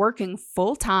she's working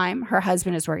full time. Her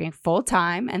husband is working full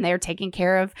time, and they're taking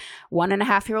care of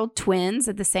 1.5-year-old twins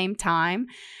at the same time.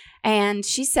 And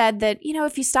she said that,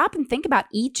 if you stop and think about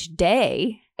each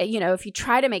day, if you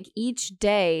try to make each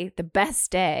day the best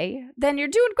day, then you're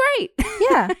doing great.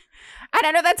 Yeah. And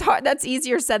I know that's hard. That's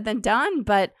easier said than done,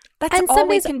 but that's all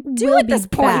we can do at this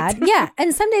point. Yeah.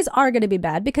 And some days are going to be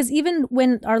bad, because even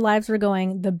when our lives were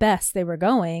going the best they were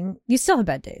going, you still have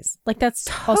bad days. Like that's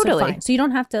also fine. So you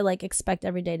don't have to like expect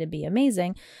every day to be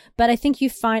amazing. But I think you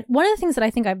find one of the things that I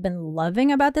think I've been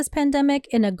loving about this pandemic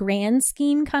in a grand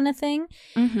scheme kind of thing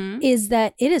is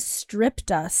that it has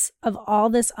stripped us of all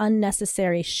this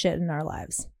unnecessary shit in our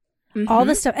lives. All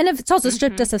this stuff. And it's also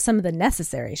stripped us of some of the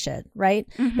necessary shit, right?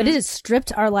 But it has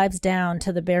stripped our lives down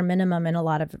to the bare minimum in a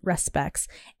lot of respects.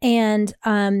 And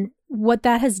what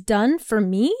that has done for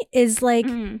me is like,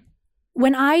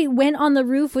 when I went on the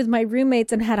roof with my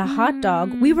roommates and had a hot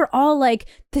dog, we were all like,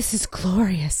 this is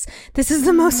glorious. This is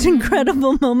the most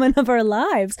incredible moment of our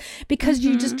lives, because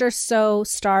you just are so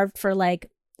starved for like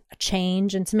a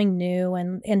change and something new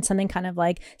and something kind of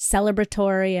like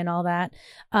celebratory and all that.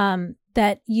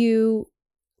 That you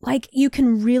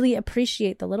can really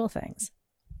appreciate the little things.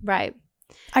 Right.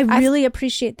 I really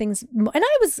appreciate things. And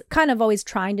I was kind of always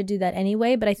trying to do that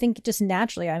anyway, but I think just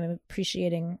naturally I'm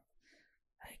appreciating.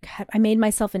 I made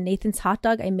myself a Nathan's hot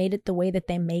dog. I made it the way that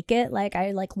they make it. Like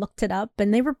I looked it up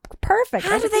and they were perfect.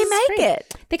 How do they make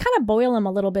it? They kind of boil them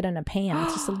a little bit in a pan.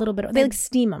 It's just a little bit. They like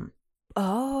steam them.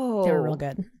 Oh. They were real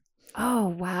good. Oh,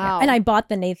 wow. Yeah. And I bought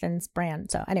the Nathan's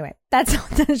brand. So anyway, that's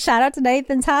shout out to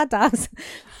Nathan's hot dogs.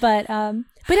 But I mean,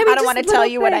 I don't want to tell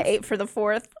you what I ate for the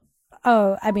 4th.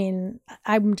 Oh, I mean,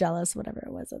 I'm jealous. Whatever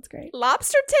it was, that's great.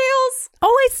 Lobster tails.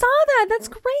 Oh, I saw that. That's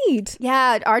great.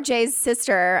 Yeah, RJ's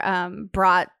sister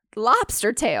brought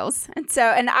lobster tails,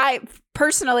 and I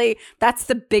personally, that's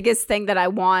the biggest thing that I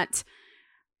want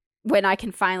when I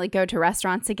can finally go to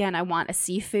restaurants again. I want a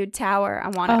seafood tower. I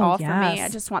want it all for me. I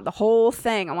just want the whole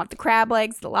thing. I want the crab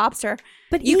legs, the lobster.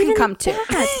 But you can come too.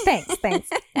 Thanks.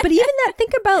 But even that,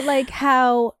 think about like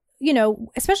how, you know,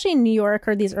 especially in New York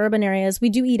or these urban areas, we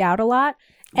do eat out a lot.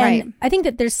 And right. I think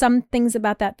that there's some things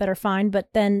about that are fine, but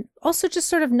then also just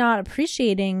sort of not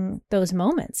appreciating those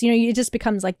moments. You know, it just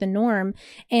becomes like the norm.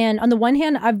 And on the one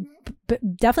hand, I've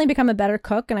definitely become a better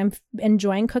cook and I'm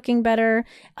enjoying cooking better.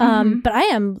 But I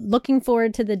am looking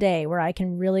forward to the day where I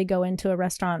can really go into a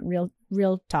restaurant,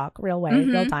 real talk, real way,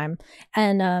 real time,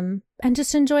 and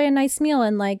just enjoy a nice meal.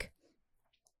 And like,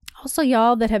 also,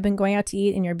 y'all that have been going out to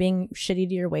eat and you're being shitty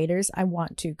to your waiters, I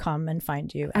want to come and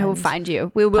find you. I will find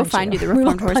you. We will find you. The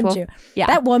Reformed Horse will. Yeah.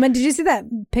 That woman, did you see that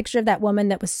picture of that woman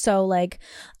that was so like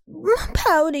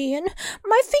pouty and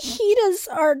my fajitas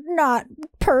are not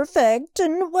perfect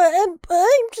and I'm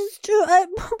just,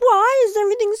 why is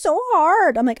everything so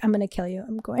hard? I'm like, I'm going to kill you.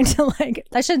 I'm going to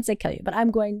I shouldn't say kill you, but I'm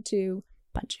going to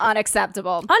punch you.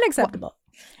 Unacceptable.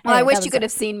 Well, I wish you could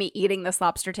have seen me eating this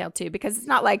lobster tail too, because it's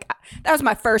not like that was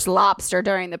my first lobster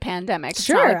during the pandemic. It's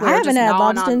sure, like I haven't had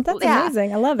lobster. That's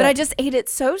amazing. I love it. But I just ate it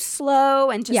so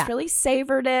slow and just really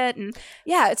savored it. And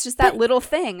it's just that little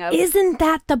thing. Isn't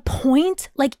that the point?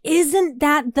 Like, isn't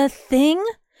that the thing?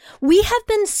 We have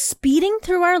been speeding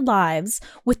through our lives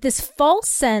with this false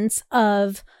sense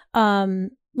of,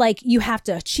 like, you have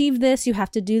to achieve this, you have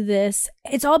to do this.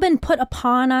 It's all been put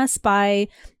upon us by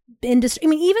industry. I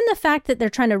mean, even the fact that they're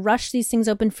trying to rush these things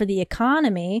open for the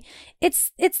economy,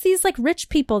 it's these like rich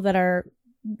people that are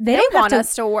they want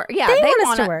us to work. Yeah, they want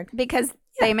us to work because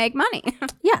they make money.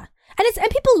 Yeah. And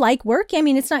people like work. I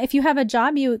mean, it's not, if you have a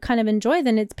job you kind of enjoy,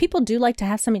 then people do like to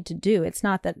have something to do. It's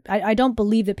not that I don't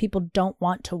believe that people don't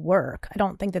want to work. I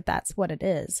don't think that that's what it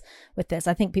is with this.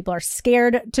 I think people are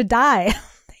scared to die.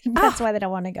 That's why they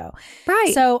don't want to go.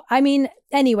 Right. So, I mean,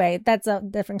 anyway, that's a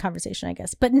different conversation, I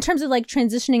guess. But in terms of like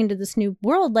transitioning into this new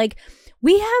world, like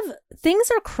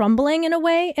things are crumbling in a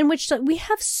way in which we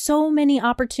have so many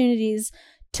opportunities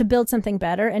to build something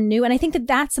better and new. And I think that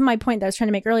that's my point that I was trying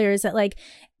to make earlier, is that like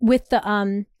with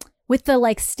the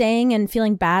like staying and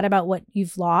feeling bad about what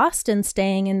you've lost and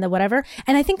staying in the whatever.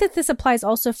 And I think that this applies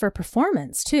also for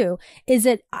performance too. Is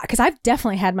it, because I've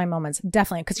definitely had my moments,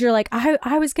 definitely, because you're like,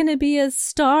 I was going to be a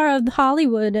star of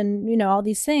Hollywood and, you know, all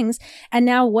these things. And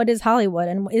now what is Hollywood?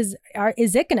 And is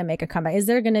it going to make a comeback? Is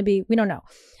there going to be, we don't know.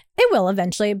 It will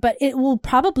eventually, but it will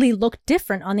probably look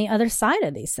different on the other side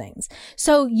of these things.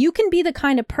 So you can be the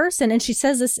kind of person, and she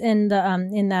says this in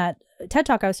that TED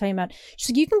Talk I was talking about. She's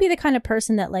like, you can be the kind of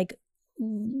person that like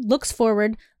looks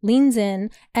forward, leans in,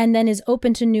 and then is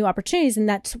open to new opportunities. And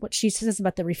that's what she says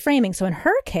about the reframing. So in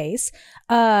her case,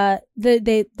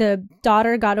 the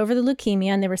daughter got over the leukemia,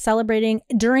 and they were celebrating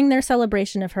during their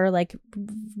celebration of her like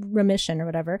remission or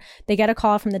whatever. They get a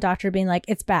call from the doctor being like,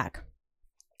 it's back.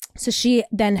 So she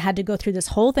then had to go through this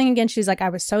whole thing again. She's like, I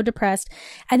was so depressed.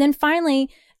 And then finally,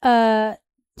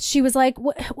 she was like,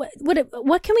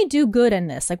 what can we do good in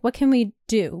this? Like, what can we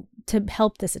do to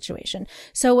help the situation?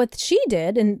 So what she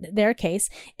did in their case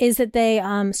is that they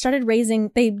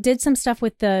they did some stuff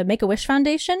with the Make-A-Wish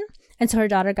Foundation. And so her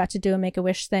daughter got to do a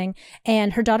Make-A-Wish thing,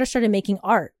 and her daughter started making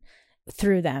art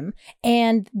through them,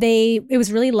 and it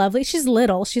was really lovely. She's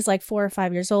little, she's like 4 or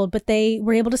 5 years old, but they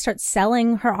were able to start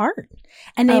selling her art,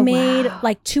 and they made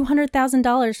like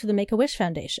 $200,000 for the Make-A-Wish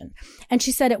Foundation. And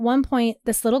she said at one point,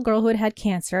 this little girl who had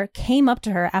cancer came up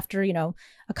to her after, you know,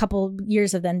 a couple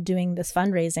years of them doing this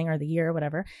fundraising, or the year or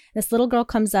whatever. This little girl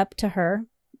comes up to her,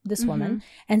 this woman,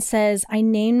 and says, I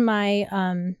named my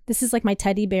this is like my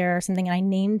teddy bear or something, and I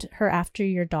named her after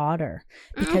your daughter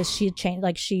because she changed,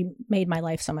 like, she made my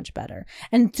life so much better.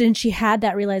 And then she had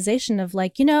that realization of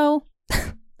like, you know,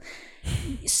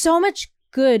 so much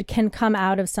good can come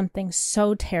out of something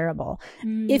so terrible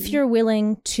if you're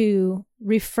willing to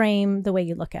reframe the way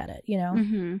you look at it, you know.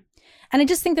 And I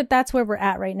just think that that's where we're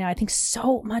at right now. I think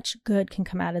so much good can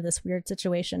come out of this weird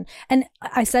situation. And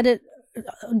I said it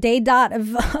day dot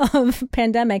of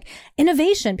pandemic,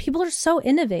 innovation. People are so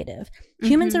innovative.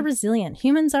 Humans are resilient.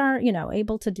 Humans are,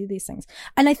 able to do these things.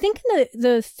 And I think in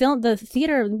the film, the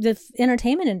theater, the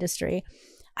entertainment industry,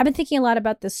 I've been thinking a lot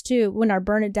about this too, when our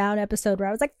Burn It Down episode where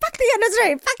I was like, fuck the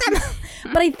industry, fuck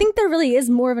them. But I think there really is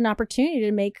more of an opportunity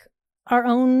to make our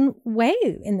own way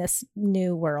in this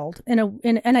new world. And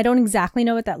I don't exactly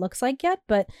know what that looks like yet,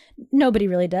 but nobody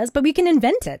really does. But we can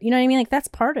invent it. You know what I mean? Like that's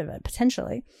part of it,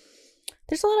 potentially.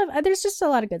 There's just a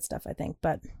lot of good stuff, I think.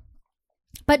 But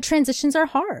transitions are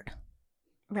hard.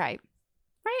 Right.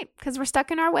 Because we're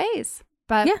stuck in our ways.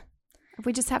 But yeah,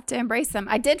 we just have to embrace them.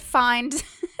 I did find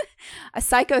a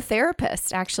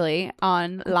psychotherapist actually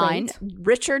online,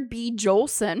 Richard B.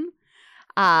 Jolson.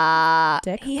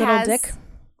 Dick. He Good has, old Dick.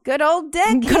 Good old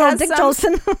Dick. Good old Dick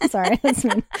Jolson. Sorry, that's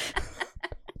mean.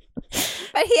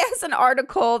 But he has an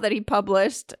article that he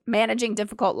published, Managing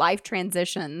Difficult Life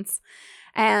Transitions.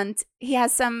 And he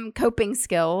has some coping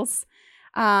skills.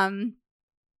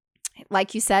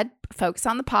 Like you said, focus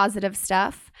on the positive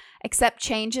stuff. Accept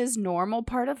change is normal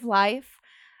part of life.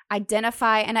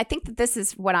 Identify, and I think that this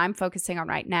is what I'm focusing on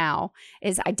right now,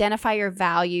 is identify your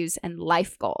values and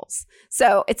life goals.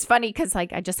 So it's funny because I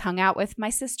just hung out with my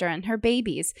sister and her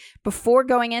babies. Before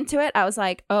going into it, I was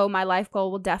like, oh, my life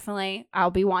goal will definitely,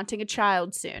 I'll be wanting a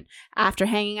child soon. After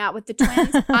hanging out with the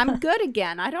twins, I'm good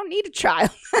again. I don't need a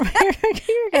child.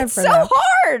 It's so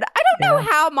hard. I don't know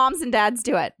how moms and dads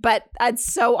do it, but it's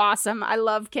so awesome. I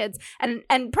love kids. And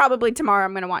probably tomorrow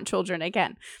I'm going to want children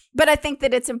again. But I think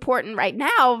that it's important right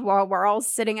now while we're all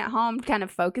sitting at home kind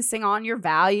of focusing on your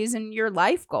values and your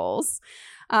life goals.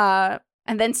 And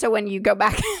then so when you go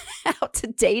back out to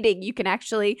dating, you can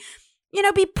actually,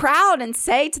 be proud and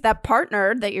say to that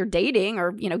partner that you're dating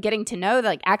or, getting to know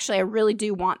that actually I really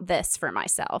do want this for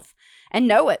myself and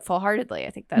know it full-heartedly. I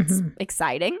think that's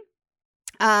exciting.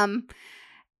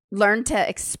 Learn to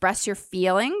express your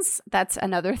feelings. That's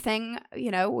another thing.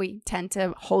 We tend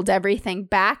to hold everything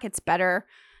back. It's better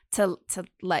to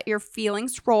let your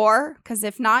feelings roar, because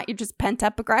if not, you're just pent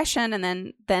up aggression,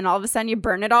 and then all of a sudden you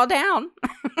burn it all down.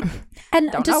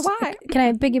 And don't know why. Can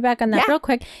I piggyback on that real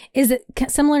quick? Is it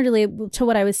similarly to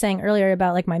what I was saying earlier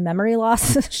about my memory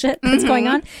loss shit that's going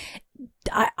on?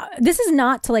 This is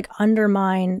not to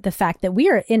undermine the fact that we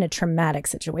are in a traumatic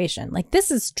situation.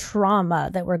 This is trauma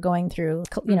that we're going through,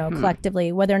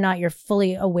 collectively, whether or not you're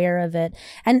fully aware of it.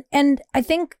 And I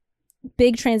think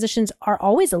big transitions are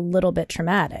always a little bit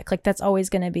traumatic. That's always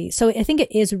going to be. So I think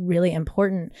it is really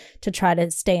important to try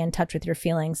to stay in touch with your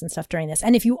feelings and stuff during this.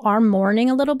 And if you are mourning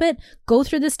a little bit, go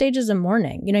through the stages of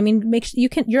mourning. You know what I mean?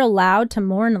 You're allowed to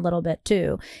mourn a little bit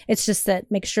too. It's just that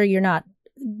make sure you're not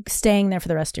staying there for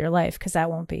the rest of your life, because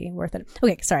that won't be worth it.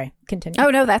 Okay, sorry. Continue.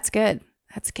 Oh, no, that's good.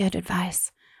 That's good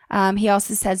advice. He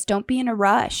also says, don't be in a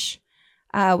rush.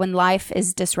 When life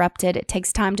is disrupted, it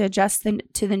takes time to adjust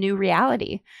to the new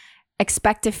reality.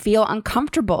 Expect to feel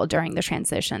uncomfortable during the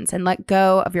transitions and let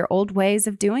go of your old ways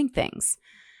of doing things.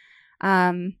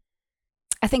 I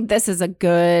think this is a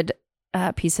good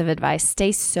piece of advice.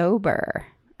 Stay sober,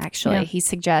 actually. He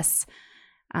suggests,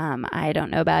 I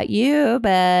don't know about you,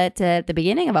 but at the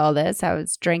beginning of all this, I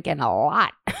was drinking a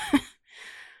lot.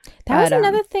 That was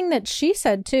another thing that she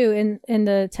said, too, in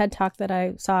the TED Talk that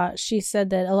I saw. She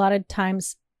said that a lot of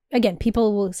times, again,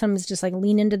 people will sometimes just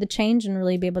lean into the change and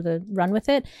really be able to run with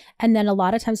it. And then a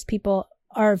lot of times people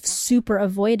are super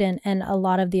avoidant, and a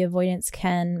lot of the avoidance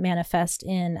can manifest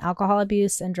in alcohol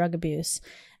abuse and drug abuse.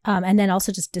 And then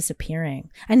also just disappearing.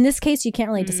 In this case, you can't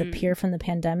really disappear from the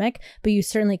pandemic, but you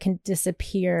certainly can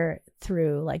disappear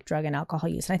through drug and alcohol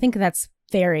use. And I think that's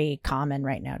very common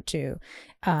right now too.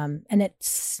 And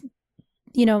it's,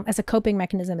 as a coping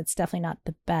mechanism, it's definitely not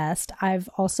the best. I've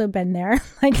also been there.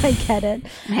 I get it.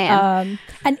 Man.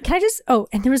 And can I just,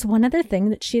 and there was one other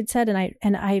thing that she had said,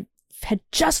 and I had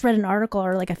just read an article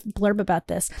or a blurb about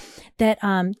this, that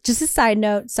just a side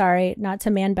note, sorry, not to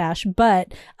man bash,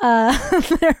 but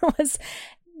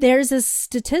there's a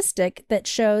statistic that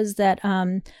shows that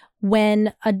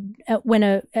when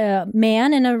a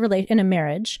man in a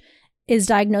marriage is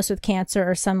diagnosed with cancer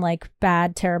or some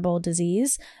bad, terrible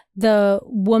disease, the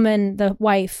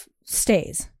wife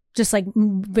stays. Just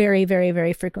very, very,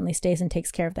 very frequently stays and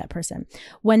takes care of that person.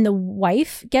 When the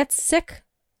wife gets sick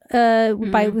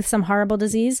with some horrible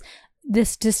disease,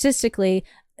 statistically,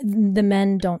 the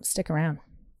men don't stick around.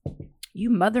 You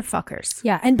motherfuckers.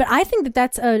 Yeah, but I think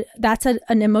that's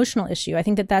an emotional issue. I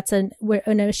think that's an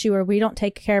issue where we don't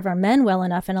take care of our men well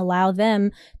enough and allow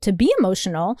them to be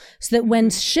emotional, so that when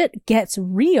shit gets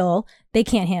real, they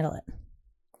can't handle it.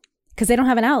 because they don't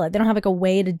have an outlet. They don't have like a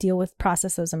way to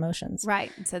process those emotions.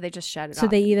 Right. And so they just shut it off. So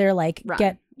they either like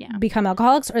become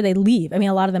alcoholics or they leave. I mean,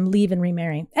 a lot of them leave and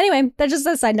remarry. Anyway, that's just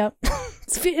a side note.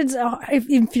 it's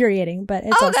infuriating, but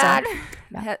it's also. God.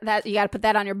 Yeah. That you got to put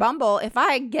that on your Bumble. If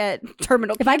I get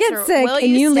terminal cancer, if I get sick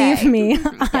and you leave me,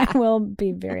 I will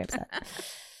be very upset.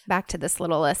 Back to this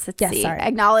little list. Let's see. Sorry.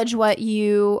 Acknowledge what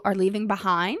you are leaving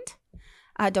behind.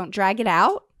 Don't drag it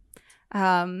out.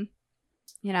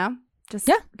 Just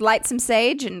light some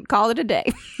sage and call it a day.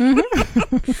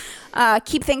 Mm-hmm.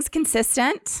 Keep things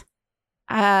consistent.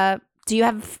 Do you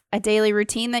have a daily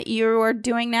routine that you are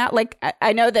doing now? Like,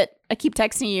 I know that I keep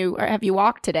texting you, or have you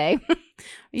walked today? Are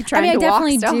you trying to walk still?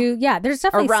 I definitely do. Yeah, there's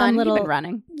definitely some little... You've been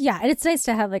running. Yeah, and it's nice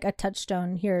to have like a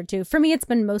touchstone here too. For me, it's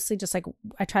been mostly just like,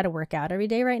 I try to work out every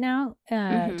day right now,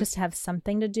 just to have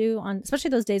something to do on, especially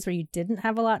those days where you didn't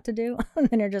have a lot to do and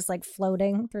then you're just like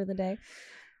floating through the day.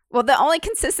 Well, the only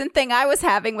consistent thing I was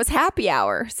having was happy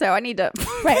hour, so I need to.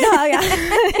 Right. Oh,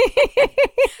 yeah.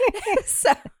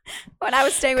 So when I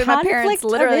was staying with my parents,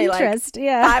 literally like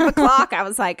 5:00, I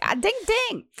was like, ding,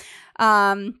 ding.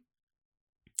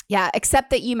 Except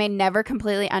that you may never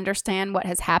completely understand what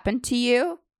has happened to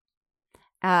you.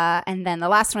 And then the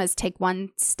last one is take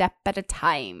one step at a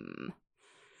time.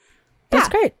 That's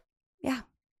great. Yeah.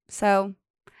 So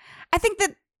I think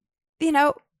that,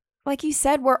 like you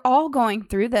said, we're all going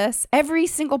through this. Every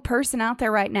single person out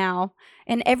there right now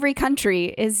in every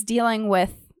country is dealing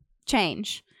with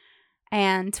change.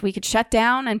 And we could shut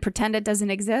down and pretend it doesn't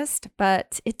exist,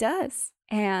 but it does.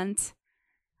 And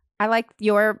I like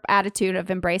your attitude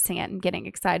of embracing it and getting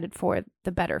excited for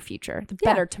the better future, the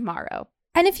better tomorrow.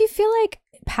 And if you feel like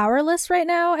powerless right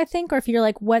now, I think, or if you're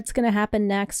like, what's going to happen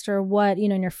next or what,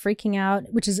 and you're freaking out,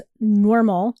 which is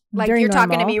normal. Like very you're normal.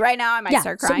 Talking to me right now, I might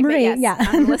start crying. So Marie, but yes,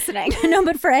 I'm listening. No,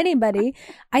 but for anybody,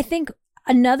 I think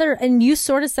and you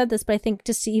sort of said this, but I think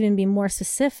just to even be more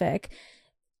specific,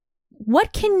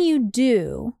 what can you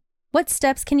do? What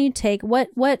steps can you take? What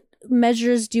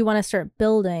measures do you want to start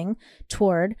building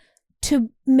toward to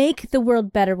make the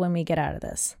world better when we get out of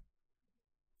this?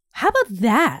 How about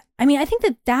that? I mean, I think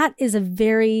that is a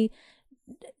very,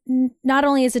 not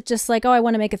only is it just like, oh, I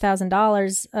want to make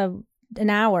 $1,000 an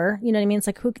hour. You know what I mean? It's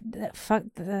like,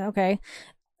 okay.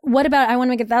 What about I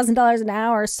want to make $1,000 an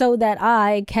hour so that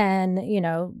I can,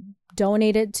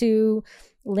 donate it to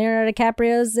Leonardo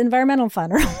DiCaprio's environmental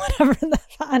fund or whatever.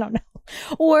 I don't know.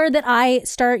 Or that I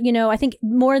start, I think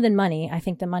more than money. I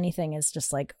think the money thing is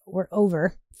just like, we're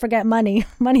over. Forget money.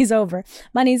 Money's over.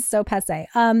 Money's so passé.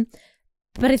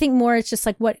 But I think more it's just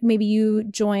like what maybe you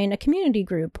join a community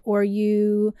group or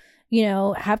you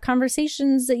have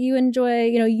conversations that you enjoy.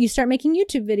 You start making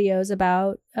YouTube videos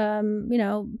about,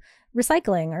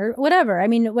 recycling or whatever. I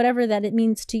mean, whatever that it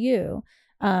means to you.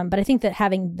 But I think that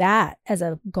having that as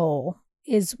a goal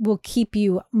will keep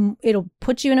you, it'll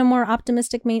put you in a more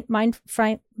optimistic mind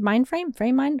frame.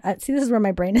 See, this is where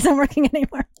my brain isn't working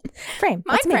anymore. Mind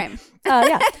frame.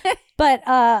 Yeah. But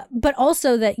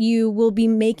also that you will be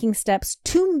making steps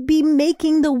to be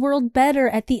making the world better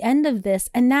at the end of this.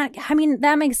 And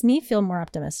that makes me feel more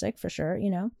optimistic for sure,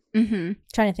 Mm-hmm.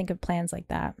 Trying to think of plans like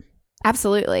that.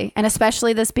 Absolutely. And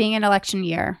especially this being an election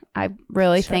year, I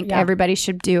really think everybody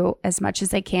should do as much as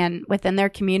they can within their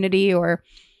community or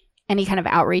any kind of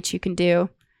outreach you can do.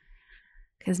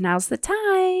 Because now's the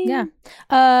time. Yeah.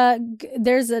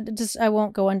 There's I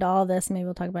won't go into all this. Maybe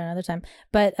we'll talk about it another time.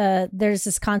 But there's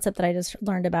this concept that I just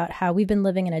learned about how we've been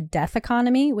living in a death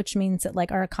economy, which means that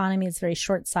like our economy is very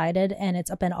short-sighted and it's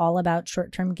been all about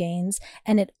short-term gains.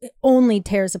 And it only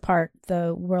tears apart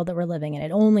the world that we're living in.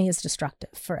 It only is destructive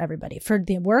for everybody, for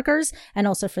the workers and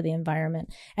also for the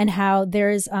environment. And how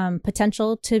there's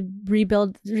potential to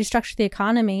restructure the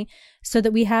economy so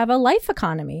that we have a life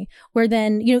economy where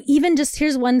then, even just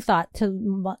here's one thought to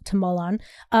mull on,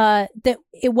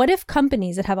 what if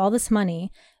companies that have all this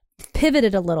money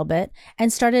pivoted a little bit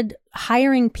and started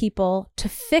hiring people to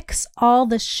fix all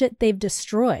the shit they've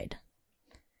destroyed?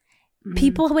 Mm-hmm.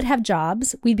 People would have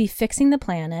jobs. We'd be fixing the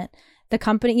planet. The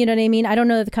company, you know what I mean? I don't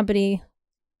know that the company,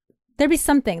 there'd be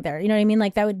something there, you know what I mean?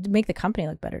 Like that would make the company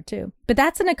look better too. But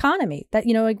that's an economy that,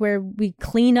 like where we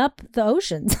clean up the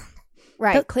oceans.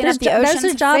 Right. Clean up the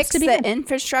oceans, fix the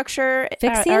infrastructure.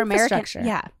 Fix the infrastructure.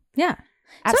 American, yeah.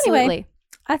 Absolutely.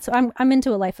 So anyway, I'm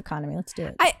into a life economy. Let's do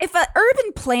it. If an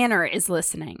urban planner is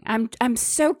listening, I'm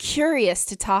so curious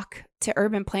to talk to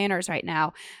urban planners right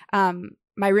now.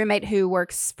 My roommate who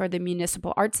works for the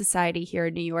Municipal Art Society here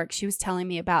in New York, she was telling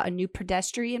me about a new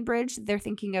pedestrian bridge they're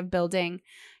thinking of building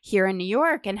here in New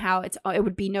York and how it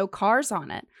would be no cars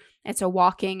on it. It's a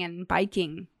walking and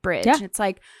biking bridge. Yeah. And it's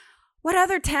like, what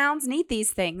other towns need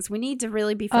these things? We need to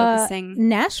really be focusing.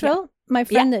 Nashville. Yeah. My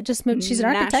friend that just moved, she's an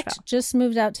architect, Nashville. just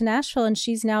moved out to Nashville, and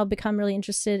she's now become really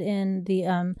interested in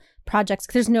the projects.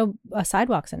 There's no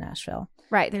sidewalks in Nashville.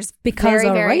 Right. There's because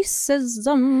of very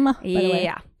racism. By the way.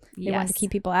 Yeah. They wanted to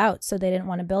keep people out, so they didn't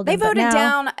want to build them. They voted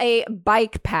down a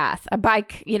bike path, a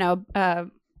bike,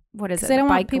 what is it? They don't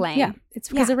bike want people, lane. Yeah, it's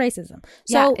because of racism.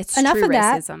 So it's enough true of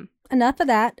that. racism. Enough of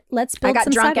that. Let's build some I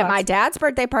got drunk sidewalks. at my dad's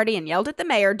birthday party and yelled at the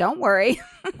mayor. Don't worry.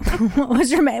 Was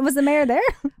the mayor there?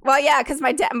 Well, yeah, because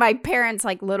my parents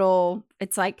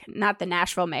it's like not the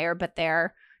Nashville mayor, but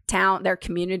their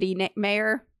community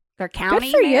mayor, their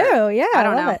county. Good for mayor. you. Yeah,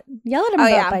 I love it. Yell at him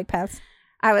about bike paths.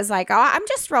 I was like, I'm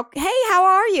just hey, how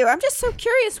are you? I'm just so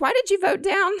curious. Why did you vote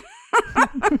down?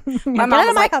 My mom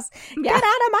was like, house. Get out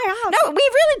of my house. No, we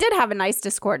really did have a nice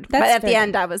discord. But at the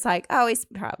end, I was like, oh, he's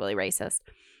probably racist.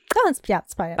 It's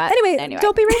probably. But anyway,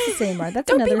 don't be racist anymore.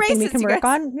 That's another thing we can work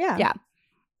on. Yeah.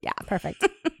 Perfect.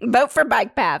 Vote for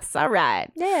bike paths. All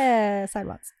right. Yeah,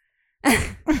 sidewalks.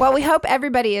 Well, we hope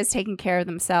everybody is taking care of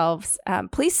themselves.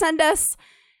 Please send us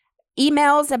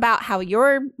emails about how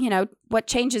what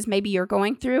changes maybe you're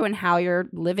going through and how you're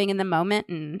living in the moment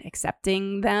and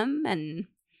accepting them. And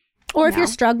or if you're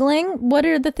struggling, what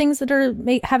are the things that are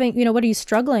what are you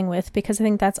struggling with? Because I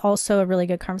think that's also a really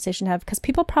good conversation to have, because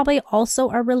people probably also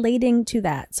are relating to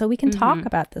that. So we can talk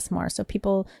about this more so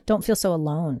people don't feel so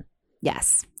alone.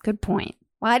 Yes. Good point.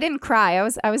 Well, I didn't cry.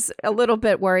 I was a little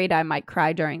bit worried I might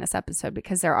cry during this episode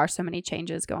because there are so many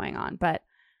changes going on, but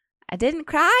I didn't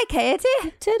cry, Katie.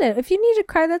 You did it. If you need to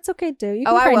cry, that's okay too. You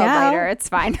can I cry will now. later. It's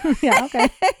fine. Yeah, okay.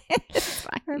 It's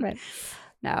fine. Perfect.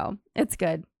 No, it's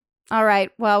good. All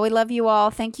right. Well, we love you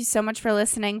all. Thank you so much for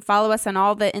listening. Follow us on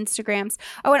all the Instagrams.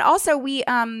 Oh, and also we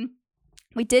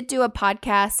did do a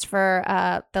podcast for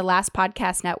the Last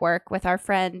Podcast Network with our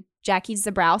friend Jackie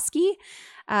Zabrowski.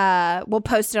 We'll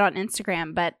post it on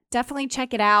Instagram, but definitely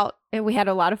check it out. We had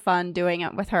a lot of fun doing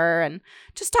it with her and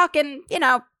just talking,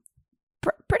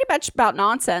 pretty much about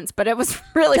nonsense, but it was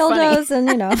really Dildos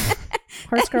funny. And,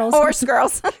 horse girls. Horse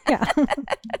girls. Yeah.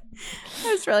 It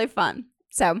was really fun.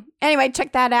 So anyway,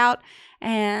 check that out.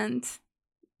 And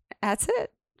that's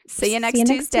it. See you next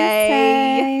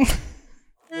Tuesday.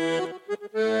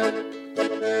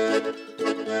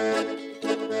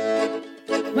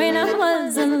 When I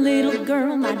was a little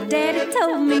girl, my daddy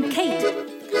told me, Kate,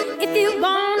 if you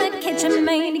wanna catch a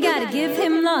man, you gotta give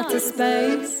him lots of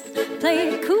space. Play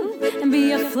it cool and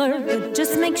be a flirt, but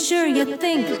just make sure you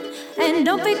think. And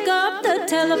don't pick up the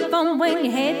telephone when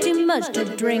you had too much to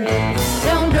drink.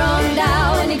 Don't drum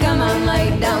dial when you come home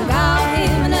late. Don't call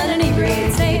him another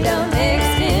inebriated state. Don't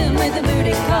text him with a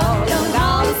booty call. Don't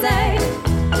call and say,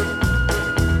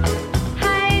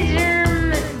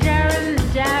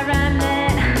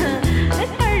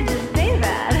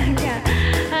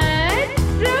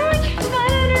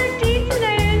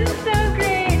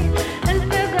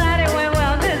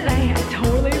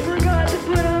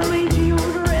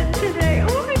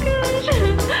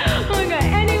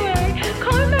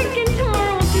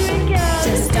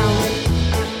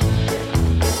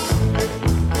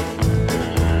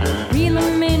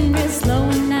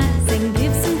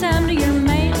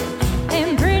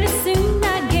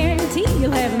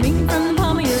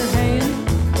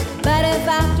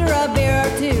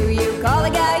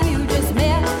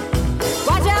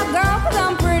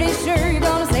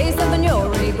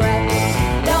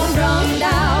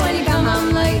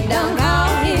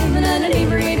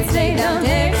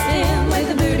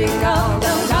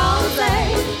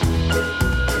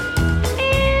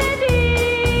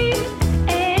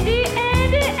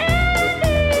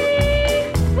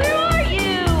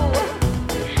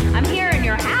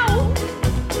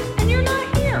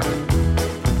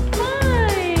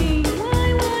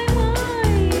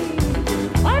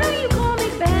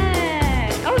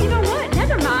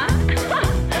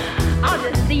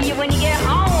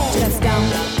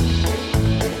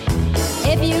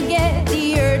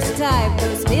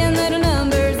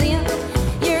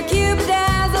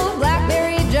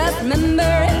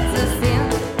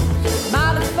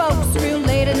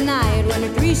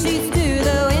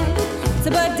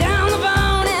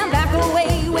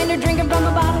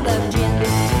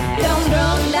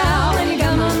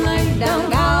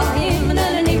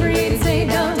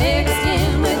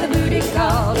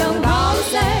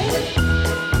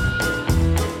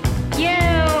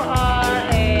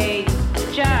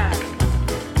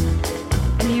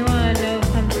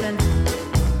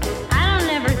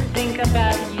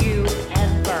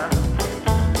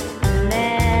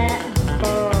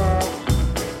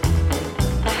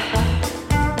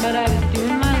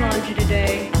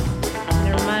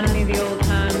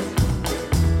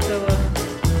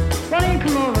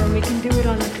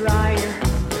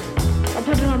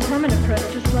 permanent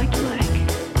press just like you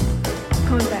like.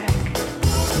 Going back.